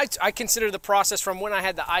 Actually, I mean, I consider the process from when I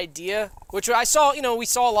had the idea, which I saw, we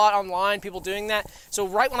saw a lot online, people doing that. So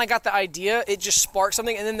right when I got the idea, it just sparked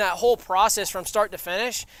something, and then that whole process from start to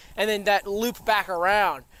finish, and then that loop back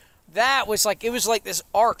around, it was like this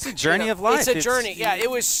arc. It's a journey of life. It's a journey. Yeah, it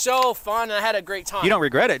was so fun, and I had a great time. You don't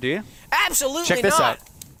regret it, do you? Absolutely not. Check this out.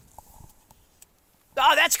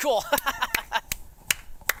 Oh, that's cool.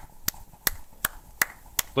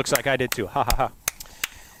 Looks like I did too. Ha ha ha.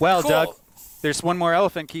 Well, Cool. Doug, there's one more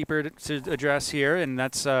elephant keeper to address here, and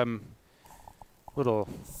that's little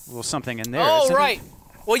something in there. Oh, isn't right. it?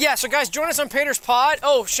 Well, yeah, so guys, join us on Pater's Pod.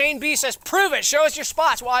 Oh, Shane B says, prove it. Show us your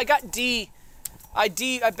spots. Well, I got D. I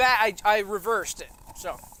reversed it.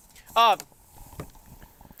 So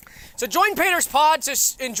join Pater's Pod to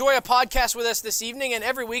enjoy a podcast with us this evening and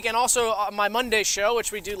every week, and also my Monday show,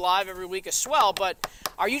 which we do live every week as well. But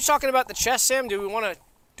are you talking about the chest, Sam? Do we want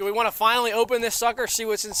to finally open this sucker, see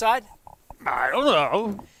what's inside? I don't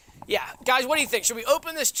know. Yeah, guys, what do you think? Should we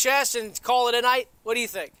open this chest and call it a night? What do you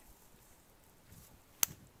think?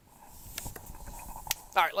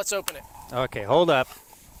 All right, let's open it. Okay, hold up.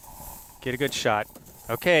 Get a good shot.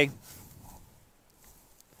 Okay,